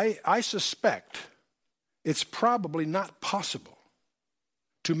 I suspect it's probably not possible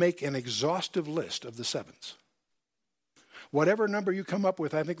to make an exhaustive list of the 7s. Whatever number you come up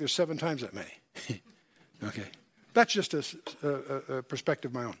with, I think there's 7 times that many. Okay. That's just a perspective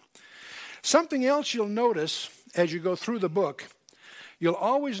of my own. Something else you'll notice as you go through the book, you'll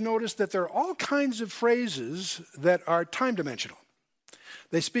always notice that there are all kinds of phrases that are time dimensional.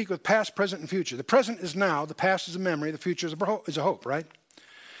 They speak with past, present, and future. The present is now, the past is a memory, the future is a hope, right?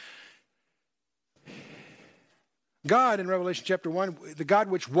 God in Revelation chapter 1, the God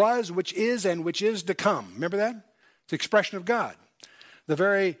which was, which is, and which is to come. Remember that? It's the expression of God. The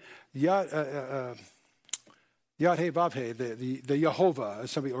very Yad-He-Vav-He, the Jehovah,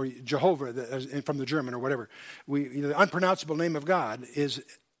 or Jehovah from the German or whatever. The unpronounceable name of God is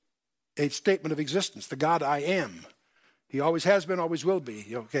a statement of existence. The God I am. He always has been, always will be.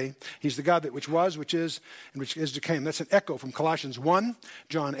 Okay, He's the God that which was, which is, and which is to come. That's an echo from Colossians 1,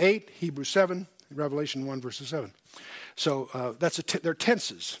 John 8, Hebrews 7, Revelation 1, verses 7. So they're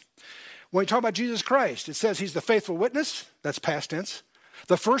tenses. When you talk about Jesus Christ, it says He's the faithful witness. That's past tense.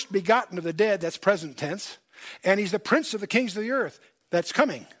 The first begotten of the dead. That's present tense. And He's the prince of the kings of the earth. That's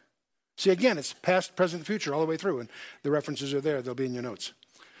coming. See, again, it's past, present, future all the way through. And the references are there. They'll be in your notes.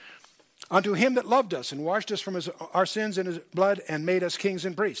 Unto Him that loved us and washed us from our sins in His blood and made us kings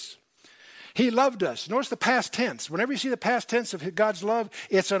and priests. He loved us. Notice the past tense. Whenever you see the past tense of God's love,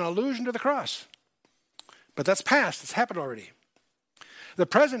 it's an allusion to the cross. But that's past. It's happened already. The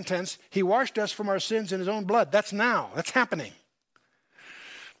present tense, He washed us from our sins in His own blood. That's now. That's happening.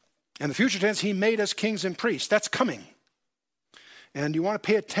 And the future tense, He made us kings and priests. That's coming. And you want to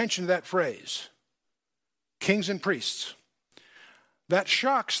pay attention to that phrase. Kings and priests. That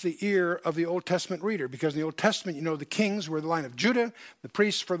shocks the ear of the Old Testament reader, because in the Old Testament, the kings were the line of Judah, the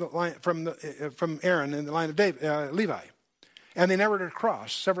priests for the line from Aaron in the line of Levi. And they never did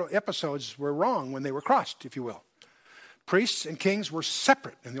cross. Several episodes were wrong when they were crossed, if you will. Priests and kings were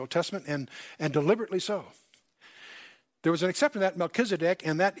separate in the Old Testament, and deliberately so. There was an exception to that, Melchizedek,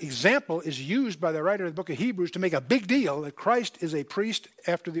 and that example is used by the writer of the book of Hebrews to make a big deal that Christ is a priest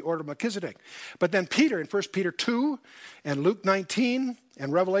after the order of Melchizedek. But then Peter in 1 Peter 2 and Luke 19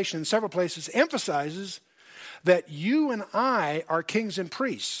 and Revelation in several places emphasizes that you and I are kings and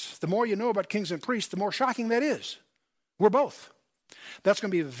priests. The more you know about kings and priests, the more shocking that is. We're both. That's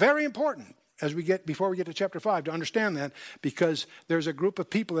going to be very important before we get to chapter 5 to understand that, because there's a group of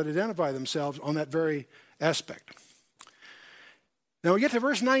people that identify themselves on that very aspect. Now we get to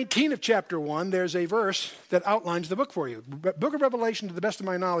verse 19 of chapter 1, there's a verse that outlines the book for you. The book of Revelation, to the best of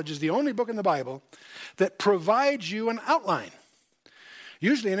my knowledge, is the only book in the Bible that provides you an outline.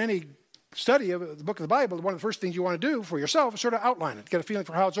 Usually in any study of the book of the Bible, one of the first things you want to do for yourself is sort of outline it, get a feeling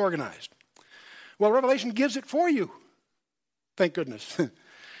for how it's organized. Well, Revelation gives it for you. Thank goodness.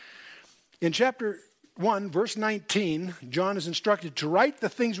 In chapter 1, verse 19, John is instructed to write the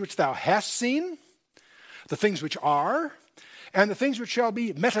things which thou hast seen, the things which are, and the things which shall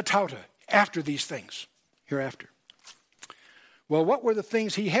be metatauta, after these things, hereafter. Well, what were the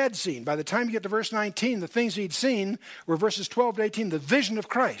things he had seen? By the time you get to verse 19, the things he'd seen were verses 12 to 18, the vision of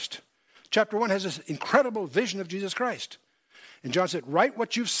Christ. Chapter 1 has this incredible vision of Jesus Christ. And John said, write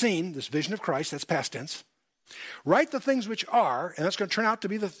what you've seen, this vision of Christ, that's past tense. Write the things which are, and that's going to turn out to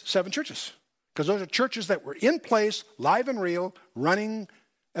be the 7 churches. Because those are churches that were in place, live and real, running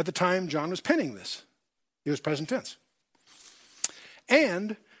at the time John was penning this. It was present tense.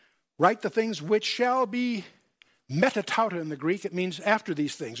 And write the things which shall be metatauta in the Greek. It means after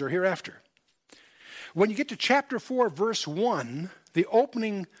these things or hereafter. When you get to chapter 4, verse 1, the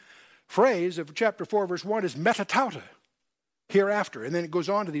opening phrase of chapter 4, verse 1 is metatauta. hereafter. And then it goes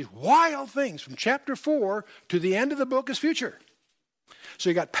on to these wild things from chapter 4 to the end of the book is future. So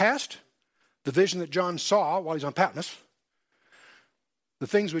you got past, the vision that John saw while he's on Patmos, the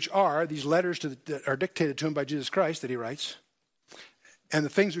things which are, these letters that are dictated to him by Jesus Christ that he writes, and the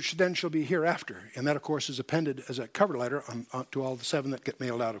things which then shall be hereafter. And that, of course, is appended as a cover letter to all the 7 that get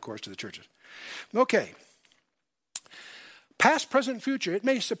mailed out, of course, to the churches. Okay. Past, present, future. It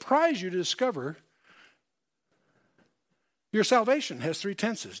may surprise you to discover your salvation has 3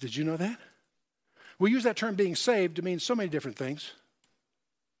 tenses. Did you know that? We use that term being saved to mean so many different things.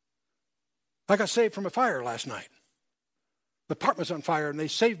 I got saved from a fire last night. The apartment was on fire and they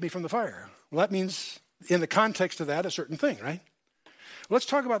saved me from the fire. Well, that means in the context of that a certain thing, right? Well, let's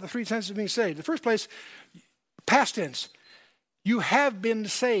talk about the 3 tenses of being saved. The first place, past tense. You have been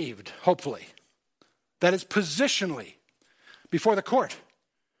saved, hopefully. That is positionally before the court.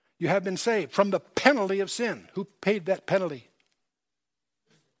 You have been saved from the penalty of sin. Who paid that penalty?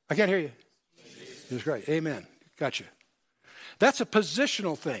 I can't hear you. Jesus Christ. Amen. Gotcha. That's a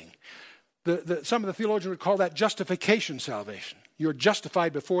positional thing. Some of the theologians would call that justification salvation. You're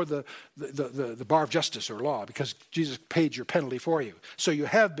justified before the bar of justice or law because Jesus paid your penalty for you. So you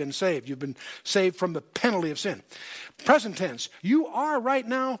have been saved. You've been saved from the penalty of sin. Present tense. You are right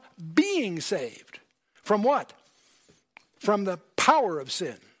now being saved. From what? From the power of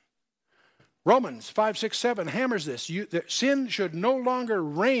sin. Romans 5, 6, 7 hammers this. Sin should no longer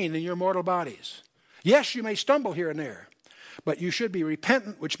reign in your mortal bodies. Yes, you may stumble here and there, but you should be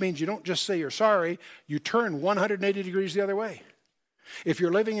repentant, which means you don't just say you're sorry, you turn 180 degrees the other way. If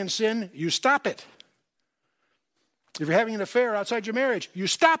you're living in sin, you stop it. If you're having an affair outside your marriage, you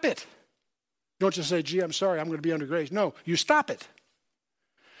stop it. Don't just say, gee, I'm sorry, I'm going to be under grace. No, you stop it.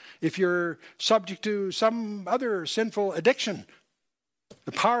 If you're subject to some other sinful addiction,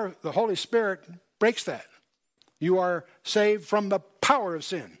 the power of the Holy Spirit breaks that. You are saved from the power of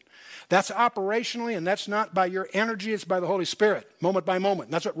sin. That's operationally, and that's not by your energy, it's by the Holy Spirit, moment by moment.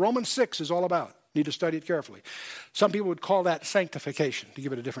 And that's what Romans 6 is all about. Need to study it carefully. Some people would call that sanctification, to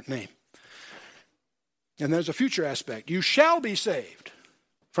give it a different name. And there's a future aspect. You shall be saved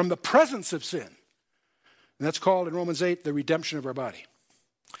from the presence of sin. And that's called in Romans 8 the redemption of our body.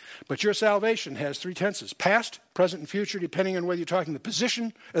 But your salvation has 3 tenses, past, present, and future, depending on whether you're talking the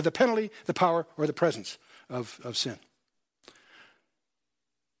position, the penalty, the power, or the presence of sin.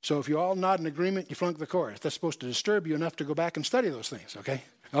 So if you all nod in agreement, you flunk the course. That's supposed to disturb you enough to go back and study those things, okay?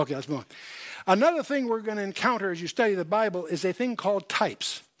 Okay, let's move on. Another thing we're going to encounter as you study the Bible is a thing called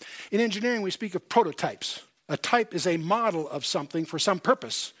types. In engineering, we speak of prototypes. A type is a model of something for some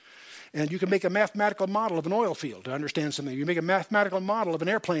purpose. And you can make a mathematical model of an oil field to understand something. You make a mathematical model of an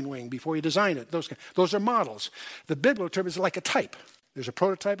airplane wing before you design it. Those are models. The biblical term is like a type. There's a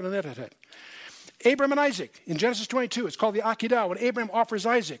prototype and an antitype. Abram and Isaac, in Genesis 22, it's called the Akedah. When Abram offers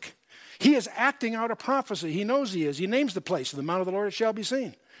Isaac, he is acting out a prophecy. He knows he is. He names the place, the Mount of the Lord it shall be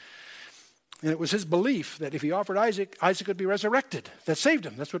seen. And it was his belief that if he offered Isaac, Isaac would be resurrected. That saved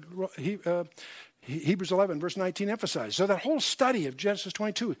him. That's what Hebrews 11, verse 19 emphasized. So that whole study of Genesis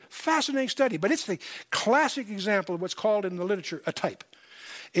 22, fascinating study, but it's the classic example of what's called in the literature a type.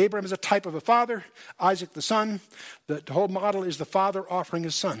 Abraham is a type of a father, Isaac the son. The whole model is the father offering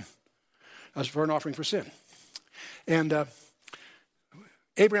his son as for an offering for sin. And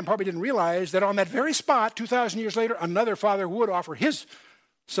Abraham probably didn't realize that on that very spot, 2,000 years later, another father would offer his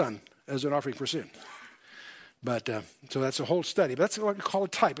son as an offering for sin. But so that's a whole study. But that's what we call a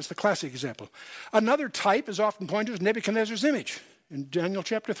type. It's the classic example. Another type is often pointed to as Nebuchadnezzar's image in Daniel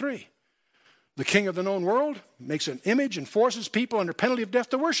chapter 3. The king of the known world makes an image and forces people under penalty of death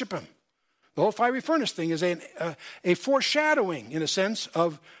to worship him. The whole fiery furnace thing is a foreshadowing, in a sense,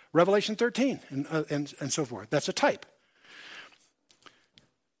 of Revelation 13 and so forth. That's a type.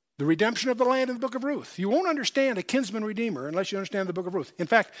 The redemption of the land in the book of Ruth. You won't understand a kinsman redeemer unless you understand the book of Ruth. In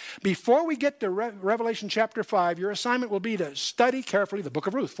fact, before we get to Revelation chapter 5, your assignment will be to study carefully the book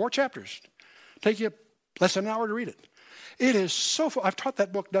of Ruth. 4 chapters. Take you less than an hour to read it. It is so full. I've taught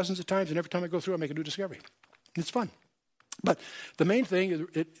that book dozens of times, and every time I go through, I make a new discovery. It's fun. But the main thing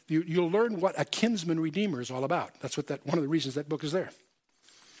is you'll learn what a kinsman redeemer is all about. That's what one of the reasons that book is there.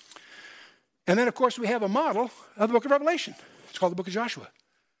 And then, of course, we have a model of the book of Revelation. It's called the book of Joshua.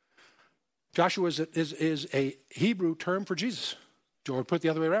 Joshua is a Hebrew term for Jesus. Or put it the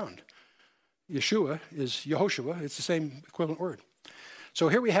other way around. Yeshua is Yehoshua. It's the same equivalent word. So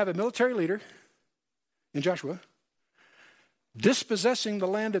here we have a military leader in Joshua dispossessing the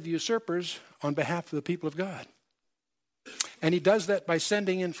land of the usurpers on behalf of the people of God. And he does that by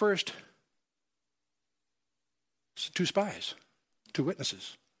sending in first 2 spies, 2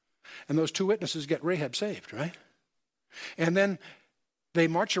 witnesses. And those 2 witnesses get Rahab saved, right? And then they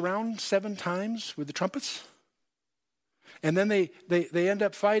march around 7 times with the trumpets. And then they end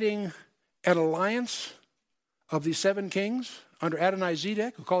up fighting an alliance of these 7 kings under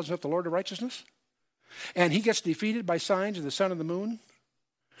Adonai-Zedek, who calls himself the Lord of Righteousness. And he gets defeated by signs of the sun and the moon.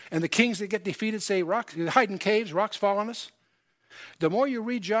 And the kings that get defeated say, hide in caves, rocks fall on us. The more you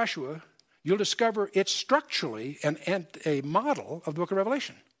read Joshua, you'll discover it's structurally a model of the book of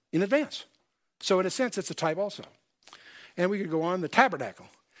Revelation in advance. So in a sense, it's a type also. And we could go on, the tabernacle.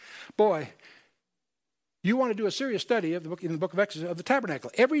 Boy, you want to do a serious study of the book, in the book of Exodus, of the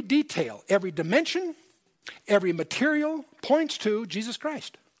tabernacle. Every detail, every dimension, every material points to Jesus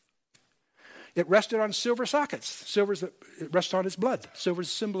Christ. It rested on silver sockets. Silver's it rests on his blood. Silver's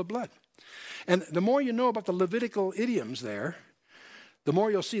a symbol of blood. And the more you know about the Levitical idioms there, the more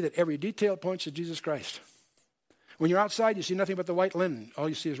you'll see that every detail points to Jesus Christ. When you're outside, you see nothing but the white linen. All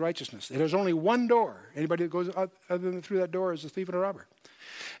you see is righteousness. And there's only one door. Anybody that goes out other than through that door is a thief and a robber.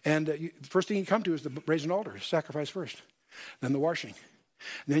 And the first thing you come to is the brazen altar, sacrifice first, then the washing.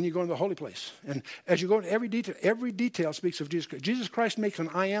 And then you go into the holy place. And as you go into every detail speaks of Jesus Christ. Jesus Christ makes an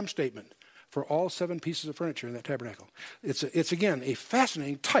I am statement for all 7 pieces of furniture in that tabernacle. It's again, a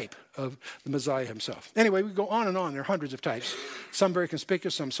fascinating type of the Messiah himself. Anyway, we go on and on. There are hundreds of types, some very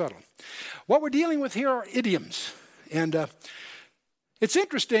conspicuous, some subtle. What we're dealing with here are idioms. And it's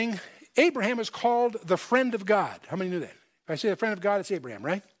interesting, Abraham is called the friend of God. How many knew that? If I say the friend of God, it's Abraham,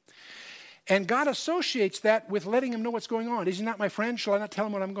 right? And God associates that with letting him know what's going on. Is he not my friend? Shall I not tell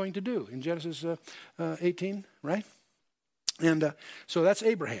him what I'm going to do? In Genesis 18, right? And so that's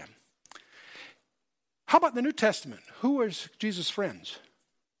Abraham. How about the New Testament? Who is Jesus' friends?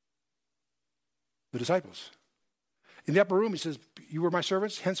 The disciples. In the upper room, he says, you were my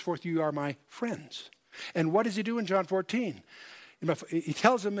servants, henceforth you are my friends. And what does he do in John 14? He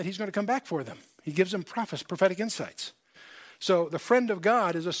tells them that he's going to come back for them. He gives them prophetic insights. So the friend of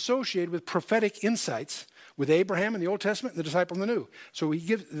God is associated with prophetic insights with Abraham in the Old Testament and the disciple in the New. So he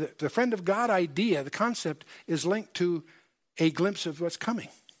gives the friend of God idea, the concept, is linked to a glimpse of what's coming.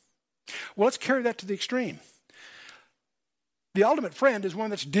 Well, let's carry that to the extreme. The ultimate friend is one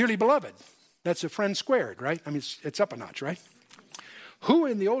that's dearly beloved. That's a friend squared, right? I mean, it's up a notch, right? Who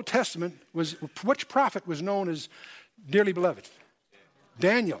in the Old Testament which prophet was known as dearly beloved?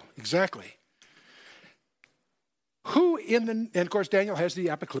 Daniel, exactly. And of course, Daniel has the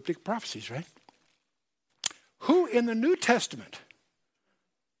apocalyptic prophecies, right? Who in the New Testament?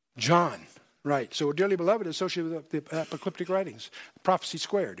 John, right. So dearly beloved is associated with the apocalyptic writings, prophecy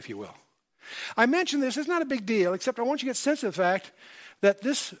squared, if you will. I mention this, it's not a big deal, except I want you to get a sense of the fact that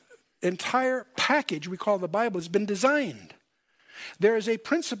this entire package we call the Bible has been designed. There is a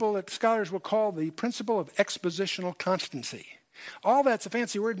principle that scholars will call the principle of expositional constancy. All that's a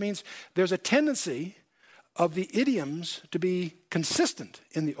fancy word, means there's a tendency of the idioms to be consistent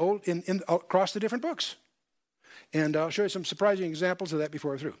in the old across the different books. And I'll show you some surprising examples of that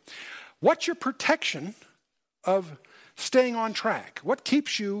before we're through. What's your protection of staying on track? What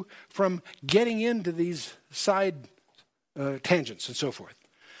keeps you from getting into these side tangents and so forth?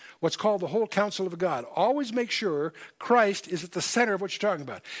 What's called the whole counsel of God. Always make sure Christ is at the center of what you're talking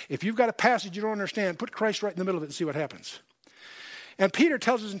about. If you've got a passage you don't understand, put Christ right in the middle of it and see what happens. And Peter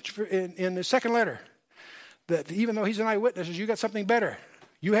tells us in his second letter that even though he's an eyewitness, you got something better.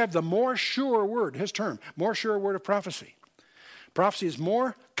 You have the more sure word, his term, more sure word of prophecy. Prophecy is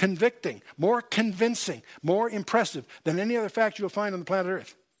more convicting, more convincing, more impressive than any other fact you'll find on the planet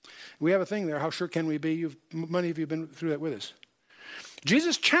Earth. We have a thing there, how sure can we be? Many of you have been through that with us.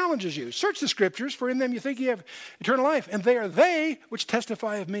 Jesus challenges you. Search the scriptures, for in them you think you have eternal life, and they are they which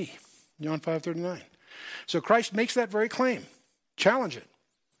testify of me. John 5:39. So Christ makes that very claim. Challenge it.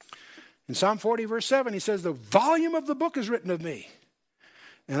 In Psalm 40, verse 7, he says, the volume of the book is written of me.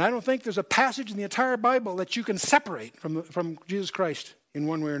 And I don't think there's a passage in the entire Bible that you can separate from Jesus Christ in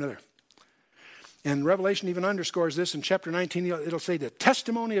one way or another. And Revelation even underscores this. In chapter 19, it'll say the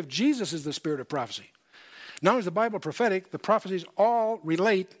testimony of Jesus is the spirit of prophecy. Not only is the Bible prophetic, the prophecies all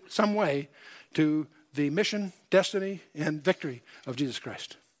relate some way to the mission, destiny, and victory of Jesus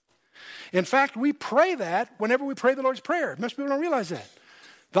Christ. In fact, we pray that whenever we pray the Lord's Prayer. Most people don't realize that.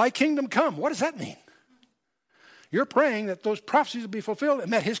 Thy kingdom come. What does that mean? You're praying that those prophecies will be fulfilled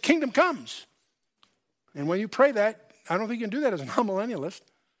and that his kingdom comes. And when you pray that, I don't think you can do that as a non-millennialist.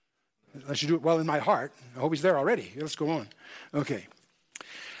 Unless you do it well in my heart. I hope he's there already. Let's go on. Okay.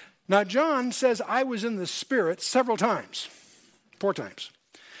 Now, John says, I was in the Spirit several times. 4 times.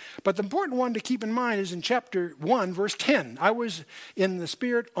 But the important one to keep in mind is in chapter 1, verse 10. I was in the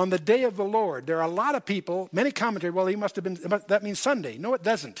Spirit on the day of the Lord. There are a lot of people, many commentators, well, he must have been, that means Sunday. No, it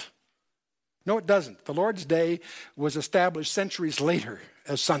doesn't. No, it doesn't. The Lord's Day was established centuries later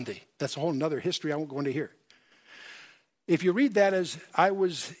as Sunday. That's a whole other history I won't go into here. If you read that as I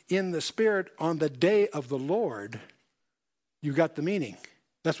was in the Spirit on the day of the Lord, you got the meaning.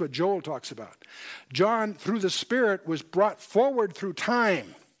 That's what Joel talks about. John, through the Spirit, was brought forward through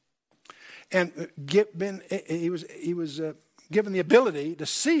time. And he was given the ability to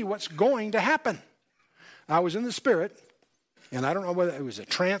see what's going to happen. I was in the Spirit, and I don't know whether it was a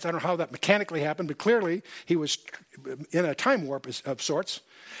trance. I don't know how that mechanically happened, but clearly he was in a time warp of sorts,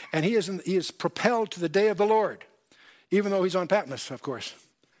 and he is propelled to the day of the Lord, even though he's on Patmos, of course.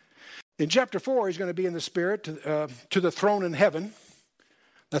 In chapter 4, he's going to be in the Spirit to the throne in heaven.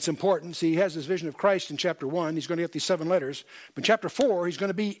 That's important. See, he has this vision of Christ in chapter 1. He's going to get these 7 letters. But in chapter 4, he's going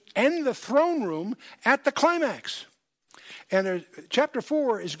to be in the throne room at the climax. And chapter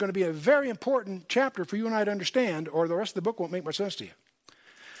 4 is going to be a very important chapter for you and I to understand, or the rest of the book won't make much sense to you.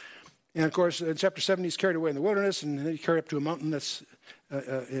 And of course, in chapter 7, he's carried away in the wilderness, and then he's carried up to a mountain. That's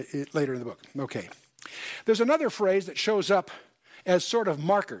later in the book. Okay. There's another phrase that shows up as sort of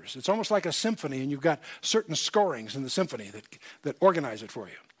markers. It's almost like a symphony, and you've got certain scorings in the symphony that organize it for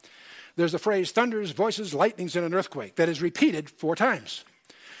you. There's the phrase, thunders, voices, lightnings, and an earthquake, that is repeated 4 times.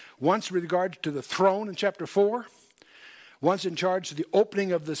 Once with regard to the throne in chapter 4, once in charge of the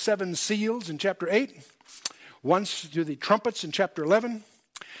opening of the 7 seals in chapter 8, once to the trumpets in chapter 11,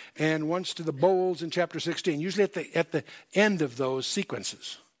 and once to the bowls in chapter 16, usually at the end of those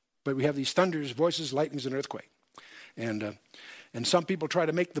sequences. But we have these thunders, voices, lightnings, and earthquake. And some people try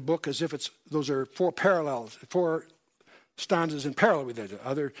to make the book as if those are 4 stanzas in parallel with each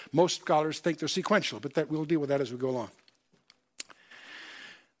other. Most scholars think they're sequential, but we'll deal with that as we go along.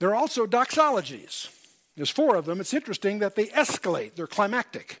 There are also doxologies. There's 4 of them. It's interesting that they escalate. They're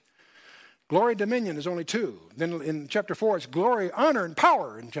climactic. Glory, dominion is only 2. Then in chapter 4, it's glory, honor, and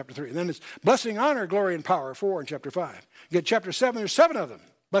power in chapter 3. And then it's blessing, honor, glory, and power, 4 in chapter 5. You get chapter 7, there's 7 of them.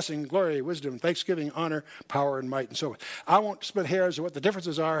 Blessing, glory, wisdom, thanksgiving, honor, power, and might, and so forth. I won't split hairs of what the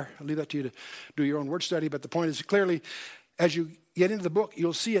differences are. I'll leave that to you to do your own word study. But the point is, clearly, as you get into the book,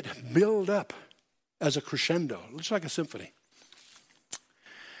 you'll see it build up as a crescendo. It looks like a symphony.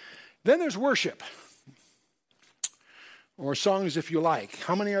 Then there's worship, or songs if you like.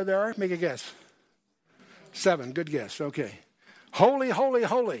 How many are there? Make a guess. 7. Good guess. Okay. Holy, holy,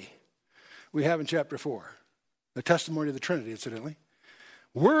 holy, we have in chapter 4. The testimony of the Trinity, incidentally.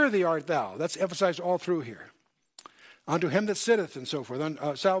 Worthy art thou. That's emphasized all through here. Unto him that sitteth, and so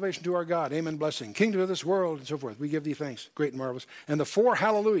forth. Salvation to our God. Amen. Blessing. Kingdom of this world, and so forth. We give thee thanks. Great and marvelous. And the 4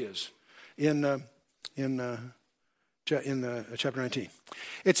 hallelujahs in chapter 19.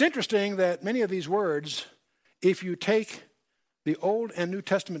 It's interesting that many of these words, if you take the Old and New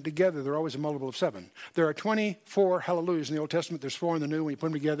Testament together, they're always a multiple of 7. There are 24 hallelujahs in the Old Testament. There's 4 in the New. When you put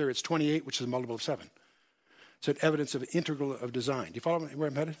them together, it's 28, which is a multiple of 7. It's an evidence of integral of design. Do you follow where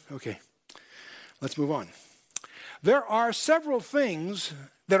I'm headed? Okay. Let's move on. There are several things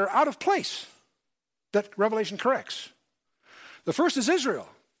that are out of place that Revelation corrects. The first is Israel.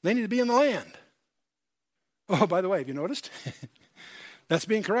 They need to be in the land. Oh, by the way, have you noticed? That's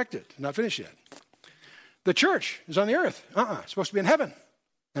being corrected. Not finished yet. The church is on the earth. It's supposed to be in heaven.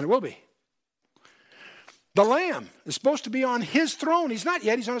 And it will be. The Lamb is supposed to be on his throne. He's not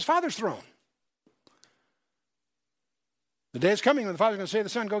yet. He's on his Father's throne. The day is coming when the Father's going to say to the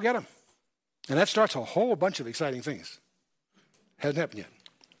Son, go get him. And that starts a whole bunch of exciting things. Hasn't happened yet.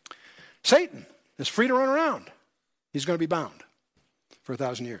 Satan is free to run around. He's going to be bound for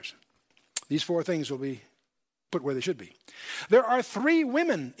 1,000 years. These 4 things will be put where they should be. There are 3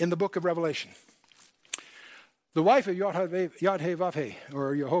 women in the book of Revelation. The wife of Yod-Heh-Vav-Heh,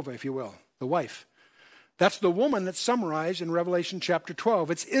 or Jehovah, if you will. The wife. That's the woman that's summarized in Revelation chapter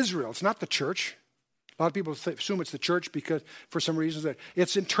 12. It's Israel. It's not the church. A lot of people assume it's the church because, for some reasons, that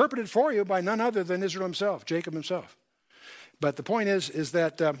it's interpreted for you by none other than Israel himself, Jacob himself. But the point is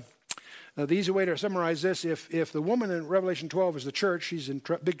that the easy way to summarize this, if the woman in Revelation 12 is the church, she's in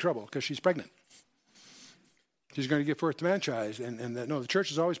big trouble because she's pregnant. She's going to give birth to man-child. And the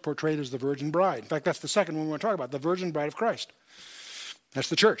church is always portrayed as the virgin bride. In fact, that's the second one we want to talk about, the virgin bride of Christ. That's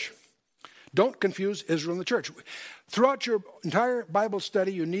the church. Don't confuse Israel and the church. Throughout your entire Bible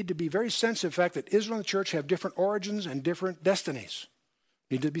study, you need to be very sensitive to the fact that Israel and the church have different origins and different destinies.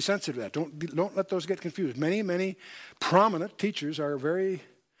 You need to be sensitive to that. Don't let those get confused. Many prominent teachers are very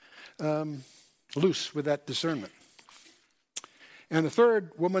loose with that discernment. And the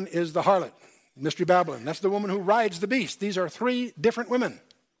third woman is the harlot, Mystery Babylon. That's the woman who rides the beast. These are 3 different women.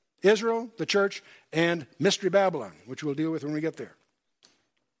 Israel, the church, and Mystery Babylon, which we'll deal with when we get there.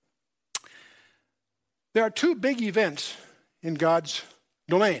 There are 2 big events in God's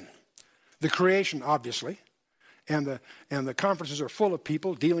domain. The creation, obviously, and the conferences are full of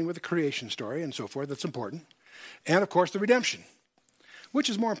people dealing with the creation story and so forth. That's important. And, of course, the redemption. Which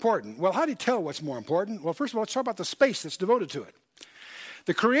is more important? Well, how do you tell what's more important? Well, first of all, let's talk about the space that's devoted to it.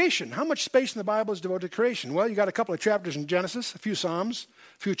 The creation. How much space in the Bible is devoted to creation? Well, you got a couple of chapters in Genesis, a few Psalms,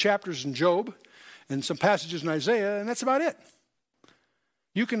 a few chapters in Job, and some passages in Isaiah, and that's about it.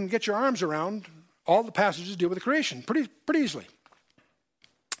 You can get your arms around all the passages deal with the creation pretty easily.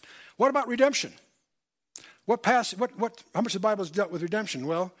 What about redemption? How much of the Bible has dealt with redemption?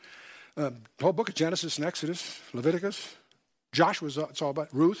 Well, the whole book of Genesis and Exodus, Leviticus, Joshua, it's all about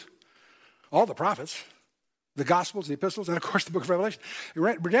Ruth, all the prophets, the Gospels, the epistles, and of course the book of Revelation.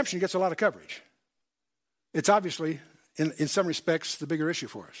 Redemption gets a lot of coverage. It's obviously, in some respects, the bigger issue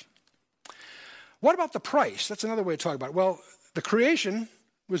for us. What about the price? That's another way to talk about it. Well, the creation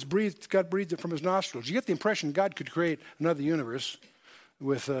was breathed, God breathed it from his nostrils. You get the impression God could create another universe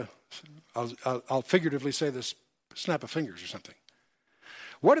with, I'll figuratively say this, snap of fingers or something.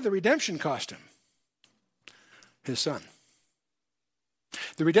 What did the redemption cost him? His son.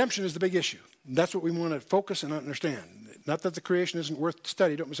 The redemption is the big issue. That's what we want to focus and understand. Not that the creation isn't worth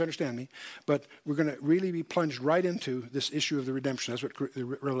study, don't misunderstand me, but we're going to really be plunged right into this issue of the redemption. That's what the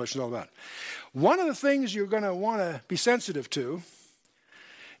Revelation is all about. One of the things you're going to want to be sensitive to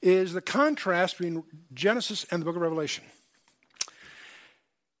is the contrast between Genesis and the book of Revelation.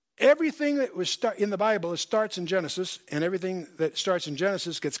 Everything that was in the Bible starts in Genesis, and everything that starts in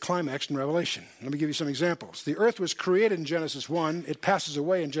Genesis gets climaxed in Revelation. Let me give you some examples. The earth was created in Genesis 1. It passes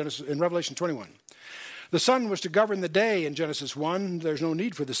away in Revelation 21. The sun was to govern the day in Genesis 1. There's no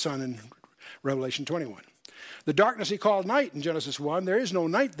need for the sun in Revelation 21. The darkness he called night in Genesis 1. There is no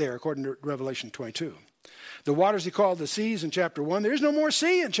night there, according to Revelation 22. The waters he called the seas in chapter 1. There is no more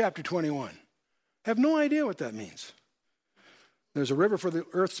sea in chapter 21. Have no idea what that means. There's a river for the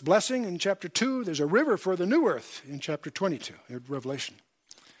earth's blessing in chapter 2. There's a river for the new earth in chapter 22, in Revelation.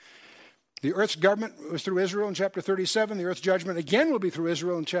 The earth's government was through Israel in chapter 37. The earth's judgment again will be through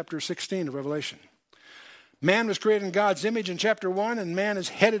Israel in chapter 16 of Revelation. Man was created in God's image in chapter 1, and man is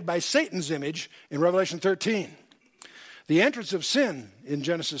headed by Satan's image in Revelation 13. The entrance of sin in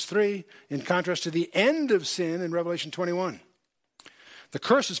Genesis 3, in contrast to the end of sin in Revelation 21. The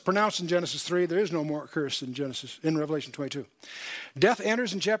curse is pronounced in Genesis 3. There is no more curse in Revelation 22. Death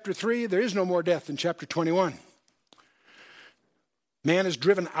enters in chapter 3. There is no more death in chapter 21. Man is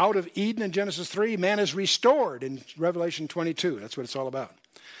driven out of Eden in Genesis 3. Man is restored in Revelation 22. That's what it's all about.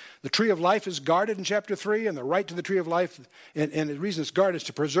 The tree of life is guarded in chapter 3, and the right to the tree of life, and the reason it's guarded is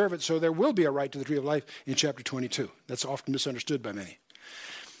to preserve it, so there will be a right to the tree of life in chapter 22. That's often misunderstood by many.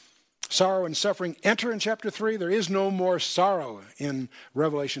 Sorrow and suffering enter in chapter 3. There is no more sorrow in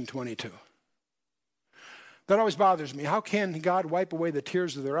Revelation 22. That always bothers me. How can God wipe away the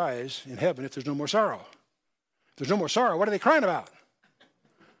tears of their eyes in heaven if there's no more sorrow? If there's no more sorrow, what are they crying about?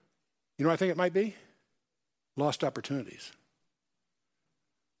 You know what I think it might be? Lost opportunities.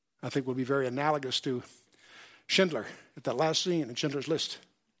 I think will be very analogous to Schindler at that last scene in Schindler's List,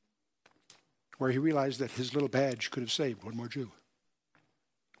 where he realized that his little badge could have saved one more Jew.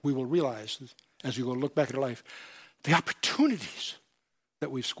 We will realize, as we go look back at our life, the opportunities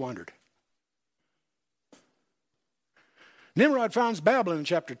that we've squandered. Nimrod founds Babylon in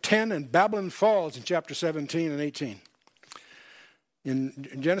chapter 10, and Babylon falls in chapter 17 and 18. In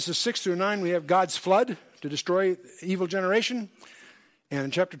Genesis 6 through 9, we have God's flood to destroy the evil generation. And in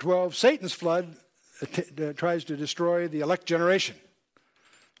chapter 12, Satan's flood tries to destroy the elect generation.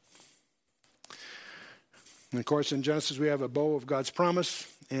 And of course, in Genesis, we have a bow of God's promise.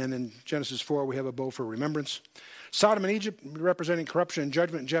 And in Genesis 4, we have a bow for remembrance. Sodom and Egypt representing corruption and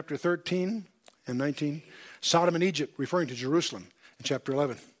judgment in chapter 13 and 19. Sodom and Egypt referring to Jerusalem in chapter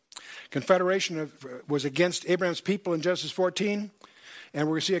 11. Confederation was against Abraham's people in Genesis 14. And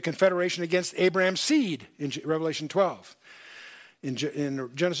we're going to see a confederation against Abraham's seed in Revelation 12. In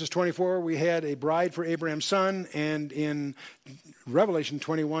Genesis 24, we had a bride for Abraham's son. And in Revelation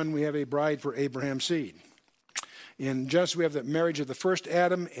 21, we have a bride for Abraham's seed. In Genesis, we have the marriage of the first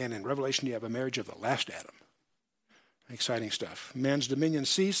Adam, and in Revelation, you have a marriage of the last Adam. Exciting stuff. Man's dominion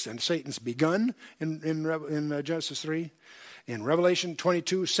ceased, and Satan's begun in Genesis 3. In Revelation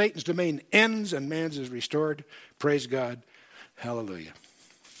 22, Satan's domain ends, and man's is restored. Praise God. Hallelujah.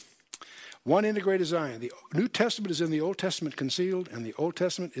 One integrated design. The New Testament is in the Old Testament concealed, and the Old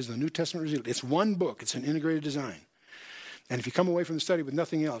Testament is the New Testament revealed. It's one book. It's an integrated design. And if you come away from the study with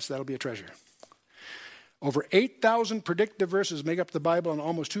nothing else, that'll be a treasure. Over 8,000 predictive verses make up the Bible, and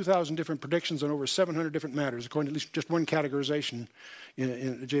almost 2,000 different predictions on over 700 different matters, according to at least just one categorization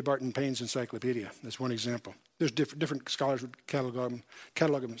in J. Barton Payne's encyclopedia. That's one example. There's different scholars would catalog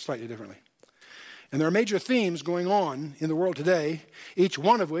them slightly differently. And there are major themes going on in the world today, each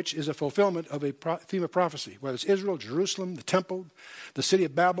one of which is a fulfillment of a theme of prophecy, whether it's Israel, Jerusalem, the temple, the city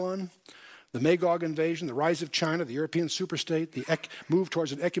of Babylon, the Magog invasion, the rise of China, the European superstate, the move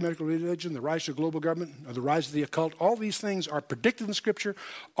towards an ecumenical religion, the rise of global government, or the rise of the occult. All these things are predicted in Scripture.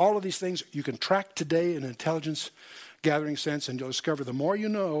 All of these things you can track today in an intelligence gathering sense, and you'll discover the more you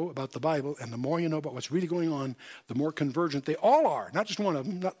know about the Bible and the more you know about what's really going on, the more convergent they all are. Not just one of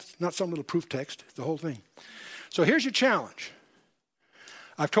them, not some little proof text, the whole thing. So here's your challenge.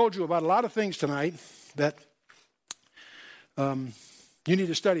 I've told you about a lot of things tonight that you need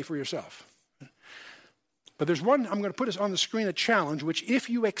to study for yourself. But there's one, I'm going to put on the screen, a challenge, which if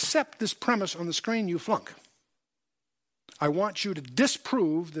you accept this premise on the screen, you flunk. I want you to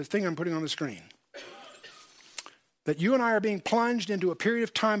disprove the thing I'm putting on the screen. That you and I are being plunged into a period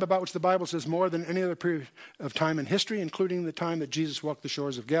of time about which the Bible says more than any other period of time in history, including the time that Jesus walked the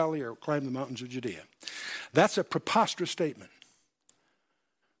shores of Galilee or climbed the mountains of Judea. That's a preposterous statement.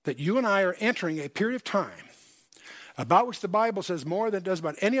 That you and I are entering a period of time about which the Bible says more than it does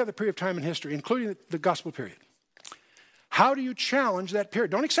about any other period of time in history, including the gospel period. How do you challenge that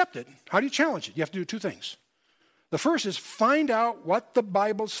period? Don't accept it. How do you challenge it? You have to do two things. The first is find out what the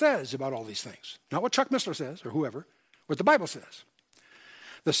Bible says about all these things. Not what Chuck Missler says or whoever, what the Bible says.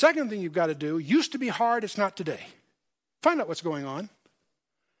 The second thing you've got to do, used to be hard, it's not today. Find out what's going on.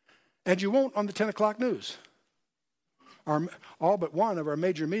 And you won't on the 10 o'clock news. All but one of our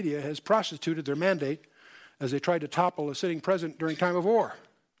major media has prostituted their mandate as they tried to topple a sitting president during time of war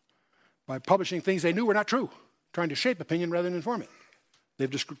by publishing things they knew were not true, trying to shape opinion rather than inform it. The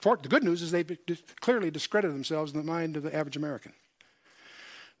good news is they've clearly discredited themselves in the mind of the average American.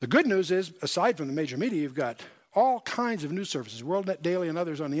 The good news is, aside from the major media, you've got all kinds of news services, WorldNet Daily and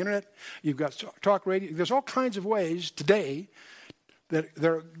others on the internet. You've got talk radio. There's all kinds of ways today that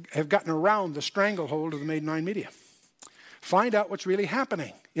have gotten around the stranglehold of the mainline media. Find out what's really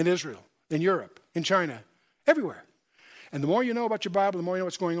happening in Israel, in Europe, in China, everywhere. And the more you know about your Bible, the more you know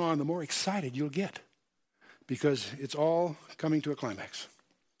what's going on, the more excited you'll get, because it's all coming to a climax.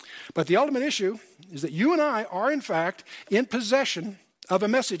 But the ultimate issue is that you and I are, in fact, in possession of a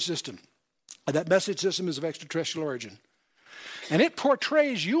message system. And that message system is of extraterrestrial origin. And it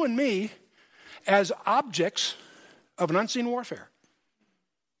portrays you and me as objects of an unseen warfare.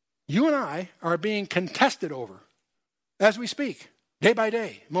 You and I are being contested over as we speak, day by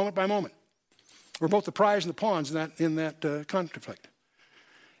day, moment by moment. We're both the prize and the pawns in that conflict.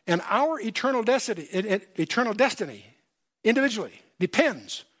 And our eternal destiny, individually,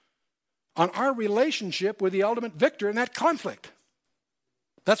 depends on our relationship with the ultimate victor in that conflict.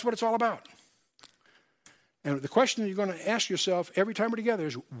 That's what it's all about. And the question you're going to ask yourself every time we're together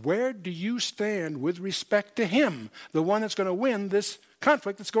is, where do you stand with respect to him, the one that's going to win this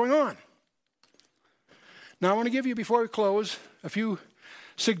conflict that's going on? Now, I want to give you, before we close, a few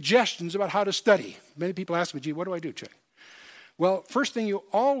suggestions about how to study. Many people ask me, gee, what do I do, Chuck? Well, first thing, you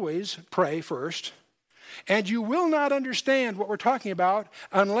always pray first. And you will not understand what we're talking about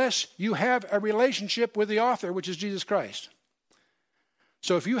unless you have a relationship with the author, which is Jesus Christ.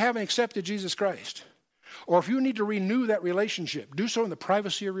 So if you haven't accepted Jesus Christ, or if you need to renew that relationship, do so in the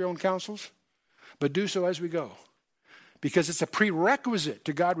privacy of your own counsels, but do so as we go. Because it's a prerequisite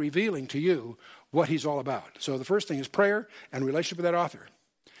to God revealing to you what he's all about. So the first thing is prayer and relationship with that author.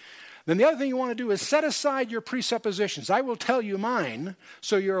 Then the other thing you want to do is set aside your presuppositions. I will tell you mine,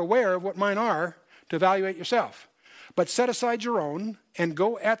 so you're aware of what mine are to evaluate yourself. But set aside your own and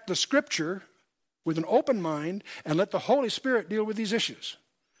go at the Scripture with an open mind and let the Holy Spirit deal with these issues,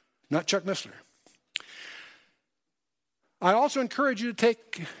 not Chuck Missler. I also encourage you to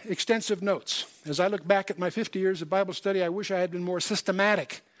take extensive notes. As I look back at my 50 years of Bible study, I wish I had been more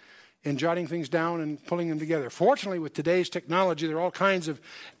systematic in jotting things down and pulling them together. Fortunately, with today's technology, there are all kinds of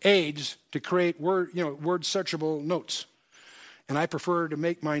aids to create word searchable notes. And I prefer to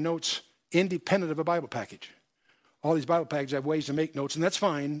make my notes independent of a Bible package. All these Bible packages have ways to make notes, and that's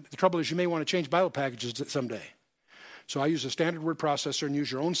fine. The trouble is you may want to change Bible packages someday. So I use a standard word processor and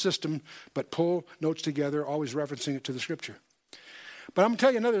use your own system, but pull notes together, always referencing it to the Scripture. But I'm going to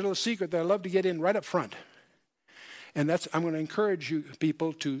tell you another little secret that I love to get in right up front. And that's, I'm going to encourage you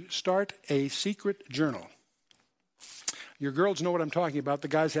people to start a secret journal. Your girls know what I'm talking about. The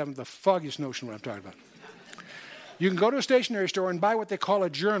guys haven't the foggiest notion what I'm talking about. You can go to a stationery store and buy what they call a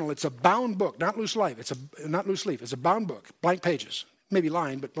journal. It's a bound book, not loose leaf. It's a bound book, blank pages, maybe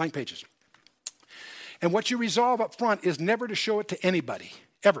lined, but blank pages. And what you resolve up front is never to show it to anybody,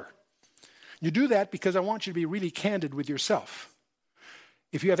 ever. You do that because I want you to be really candid with yourself.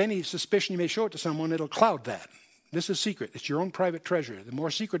 If you have any suspicion you may show it to someone, it'll cloud that. This is secret. It's your own private treasure. The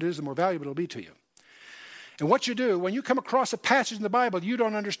more secret it is, the more valuable it'll be to you. And what you do, when you come across a passage in the Bible you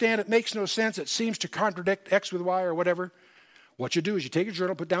don't understand, it makes no sense, it seems to contradict X with Y or whatever, what you do is you take a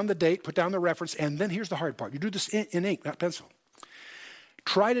journal, put down the date, put down the reference, and then here's the hard part. You do this in ink, not pencil.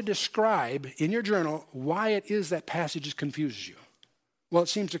 Try to describe in your journal why it is that passage confuses you. Well, it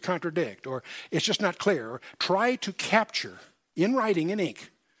seems to contradict, or it's just not clear. Or try to capture in writing, in ink,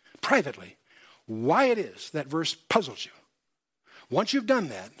 privately, why it is that verse puzzles you. Once you've done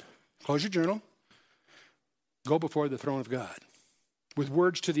that, close your journal, go before the throne of God with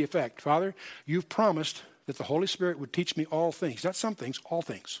words to the effect, Father, you've promised that the Holy Spirit would teach me all things. Not some things, all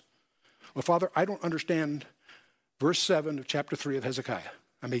things. Well, Father, I don't understand verse 7 of chapter 3 of Hezekiah.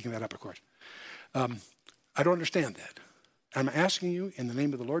 I'm making that up, of course. I don't understand that. I'm asking you in the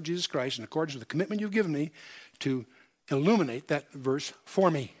name of the Lord Jesus Christ, in accordance with the commitment you've given me, to illuminate that verse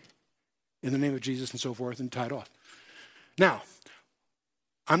for me in the name of Jesus and so forth, and tie it off. Now,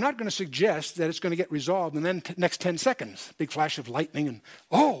 I'm not going to suggest that it's going to get resolved in the next 10 seconds. Big flash of lightning and,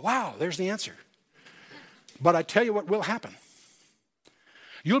 oh, wow, there's the answer. But I tell you what will happen.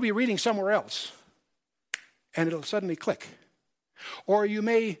 You'll be reading somewhere else, and it'll suddenly click. Or you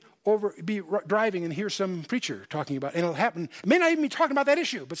may be driving and hear some preacher talking about it, and it'll happen. It may not even be talking about that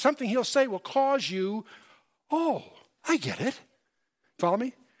issue, but something he'll say will cause you, oh, I get it. Follow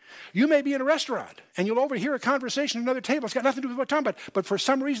me? You may be in a restaurant, and you'll overhear a conversation at another table. It's got nothing to do with what we're talking about, but for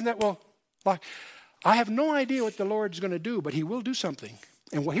some reason that will, like, I have no idea what the Lord's going to do, but he will do something.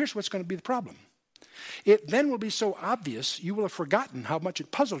 And well, here's what's going to be the problem. It then will be so obvious you will have forgotten how much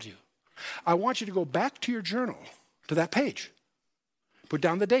it puzzled you. I want you to go back to your journal, to that page. Put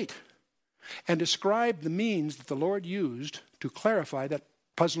down the date and describe the means that the Lord used to clarify that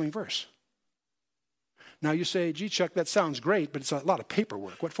puzzling verse. Now you say, gee, Chuck, that sounds great, but it's a lot of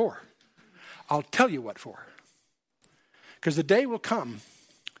paperwork. What for? I'll tell you what for. Because the day will come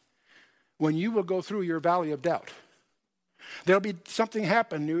when you will go through your valley of doubt. There'll be something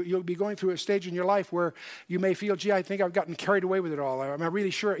happen. You'll be going through a stage in your life where you may feel, gee, I think I've gotten carried away with it all. Am I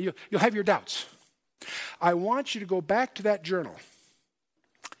really sure? You'll have your doubts. I want you to go back to that journal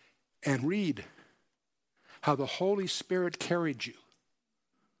and read how the Holy Spirit carried you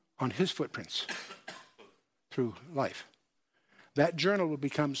on his footprints through life. That journal will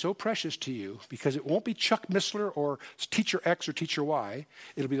become so precious to you because it won't be Chuck Missler or Teacher X or Teacher Y.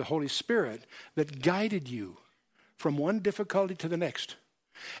 It'll be the Holy Spirit that guided you from one difficulty to the next.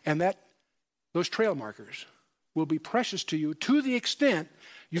 And those trail markers will be precious to you to the extent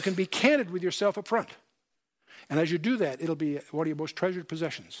you can be candid with yourself up front. And as you do that, it'll be one of your most treasured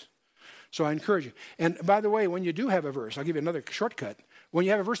possessions. So I encourage you. And by the way, when you do have a verse, I'll give you another shortcut. When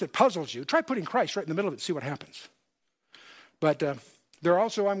you have a verse that puzzles you, try putting Christ right in the middle of it and see what happens. But there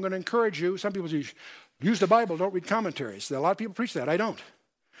also, I'm going to encourage you, some people say, use the Bible, don't read commentaries. A lot of people preach that. I don't.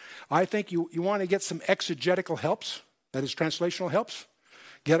 I think you want to get some exegetical helps, that is translational helps.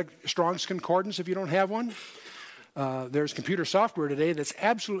 Get a Strong's Concordance if you don't have one. There's computer software today that's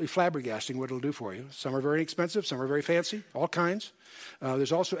absolutely flabbergasting what it'll do for you. Some are very expensive, some are very fancy, all kinds.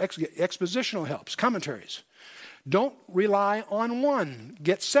 There's also expositional helps, commentaries. Don't rely on one,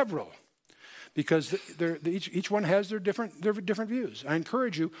 get several, because each one has their different views. I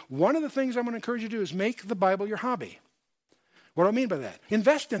encourage you, one of the things I'm going to encourage you to do is make the Bible your hobby. What do I mean by that?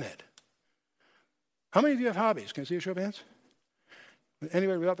 Invest in it. How many of you have hobbies? Can I see a show of hands?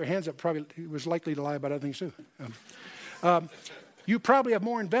 Anybody without their hands up probably was likely to lie about other things too. You probably have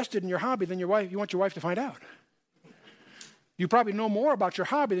more invested in your hobby than you want your wife to find out. You probably know more about your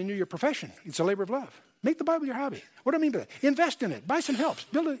hobby than you your profession. It's a labor of love. Make the Bible your hobby. What do I mean by that? Invest in it. Buy some helps.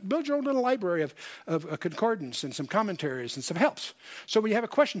 Build your own little library of a concordance and some commentaries and some helps. So when you have a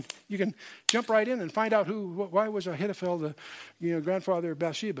question, you can jump right in and find out why was Ahithophel the grandfather of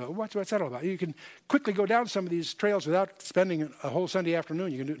Bathsheba? What's that all about? You can quickly go down some of these trails without spending a whole Sunday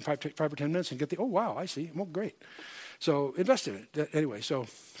afternoon. You can do it in 5 or 10 minutes and get oh, wow, I see. Well, great. So invest in it. Anyway, so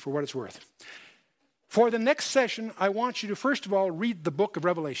for what it's worth. For the next session, I want you to, first of all, read the book of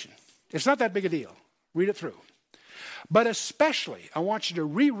Revelation. It's not that big a deal. Read it through. But especially, I want you to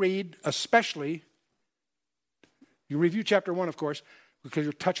reread, you review chapter 1, of course, because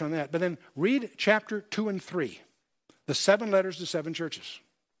you'll touch on that. But then read chapter 2 and 3, the 7 letters to 7 churches.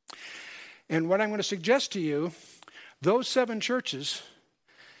 And what I'm going to suggest to you, those 7 churches,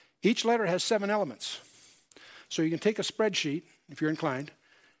 each letter has 7 elements. So you can take a spreadsheet, if you're inclined,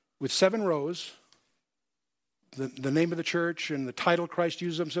 with 7 rows, the name of the church and the title Christ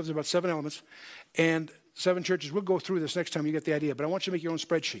uses themselves, about 7 elements, and 7 churches. We'll go through this next time you get the idea, but I want you to make your own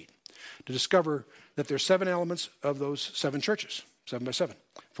spreadsheet to discover that there's 7 elements of those 7 churches, 7 by 7,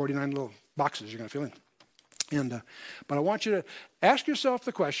 49 little boxes you're going to fill in. But I want you to ask yourself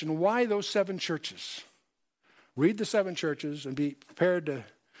the question, why those 7 churches? Read the 7 churches and be prepared to,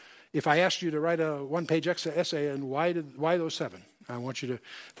 if I asked you to write a one-page essay on why those 7, I want you to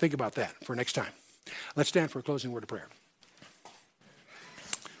think about that for next time. Let's stand for a closing word of prayer.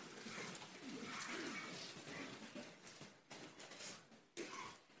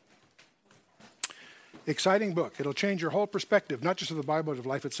 Exciting book. It'll change your whole perspective, not just of the Bible, but of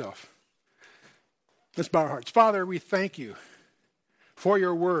life itself. Let's bow our hearts. Father, we thank you for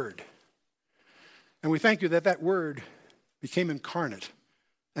your word. And we thank you that that word became incarnate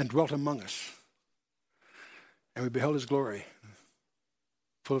and dwelt among us. And we beheld his glory,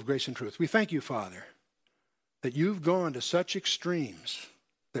 full of grace and truth. We thank you, Father, that you've gone to such extremes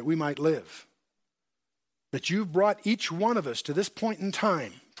that we might live. That you've brought each one of us to this point in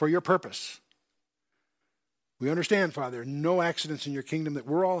time for your purpose. We understand, Father, no accidents in your kingdom, that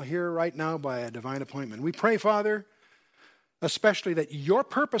we're all here right now by a divine appointment. We pray, Father, especially that your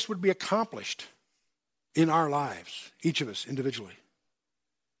purpose would be accomplished in our lives, each of us individually.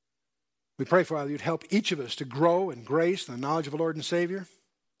 We pray, Father, you'd help each of us to grow in grace and the knowledge of the Lord and Savior.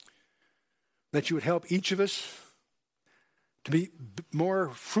 That you would help each of us to be more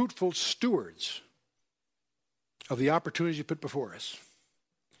fruitful stewards of the opportunities you put before us.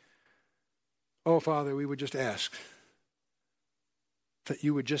 Oh, Father, we would just ask that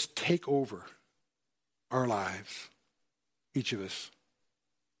you would just take over our lives, each of us,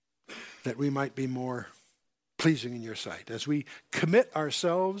 that we might be more pleasing in your sight. As we commit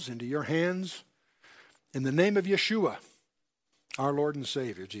ourselves into your hands, in the name of Yeshua, our Lord and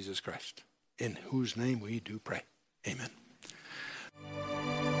Savior, Jesus Christ, in whose name we do pray. Amen.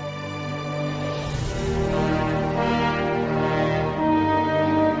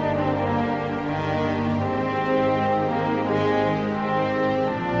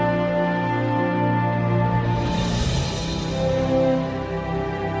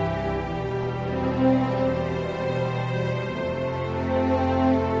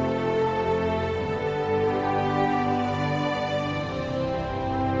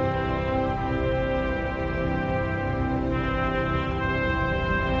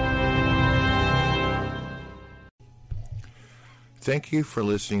 Thank you for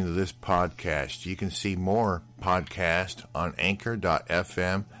listening to this podcast. You can see more podcasts on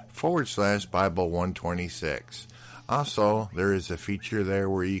anchor.fm/Bible 126. Also, there is a feature there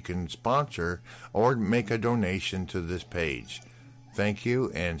where you can sponsor or make a donation to this page. Thank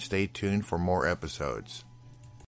you, and stay tuned for more episodes.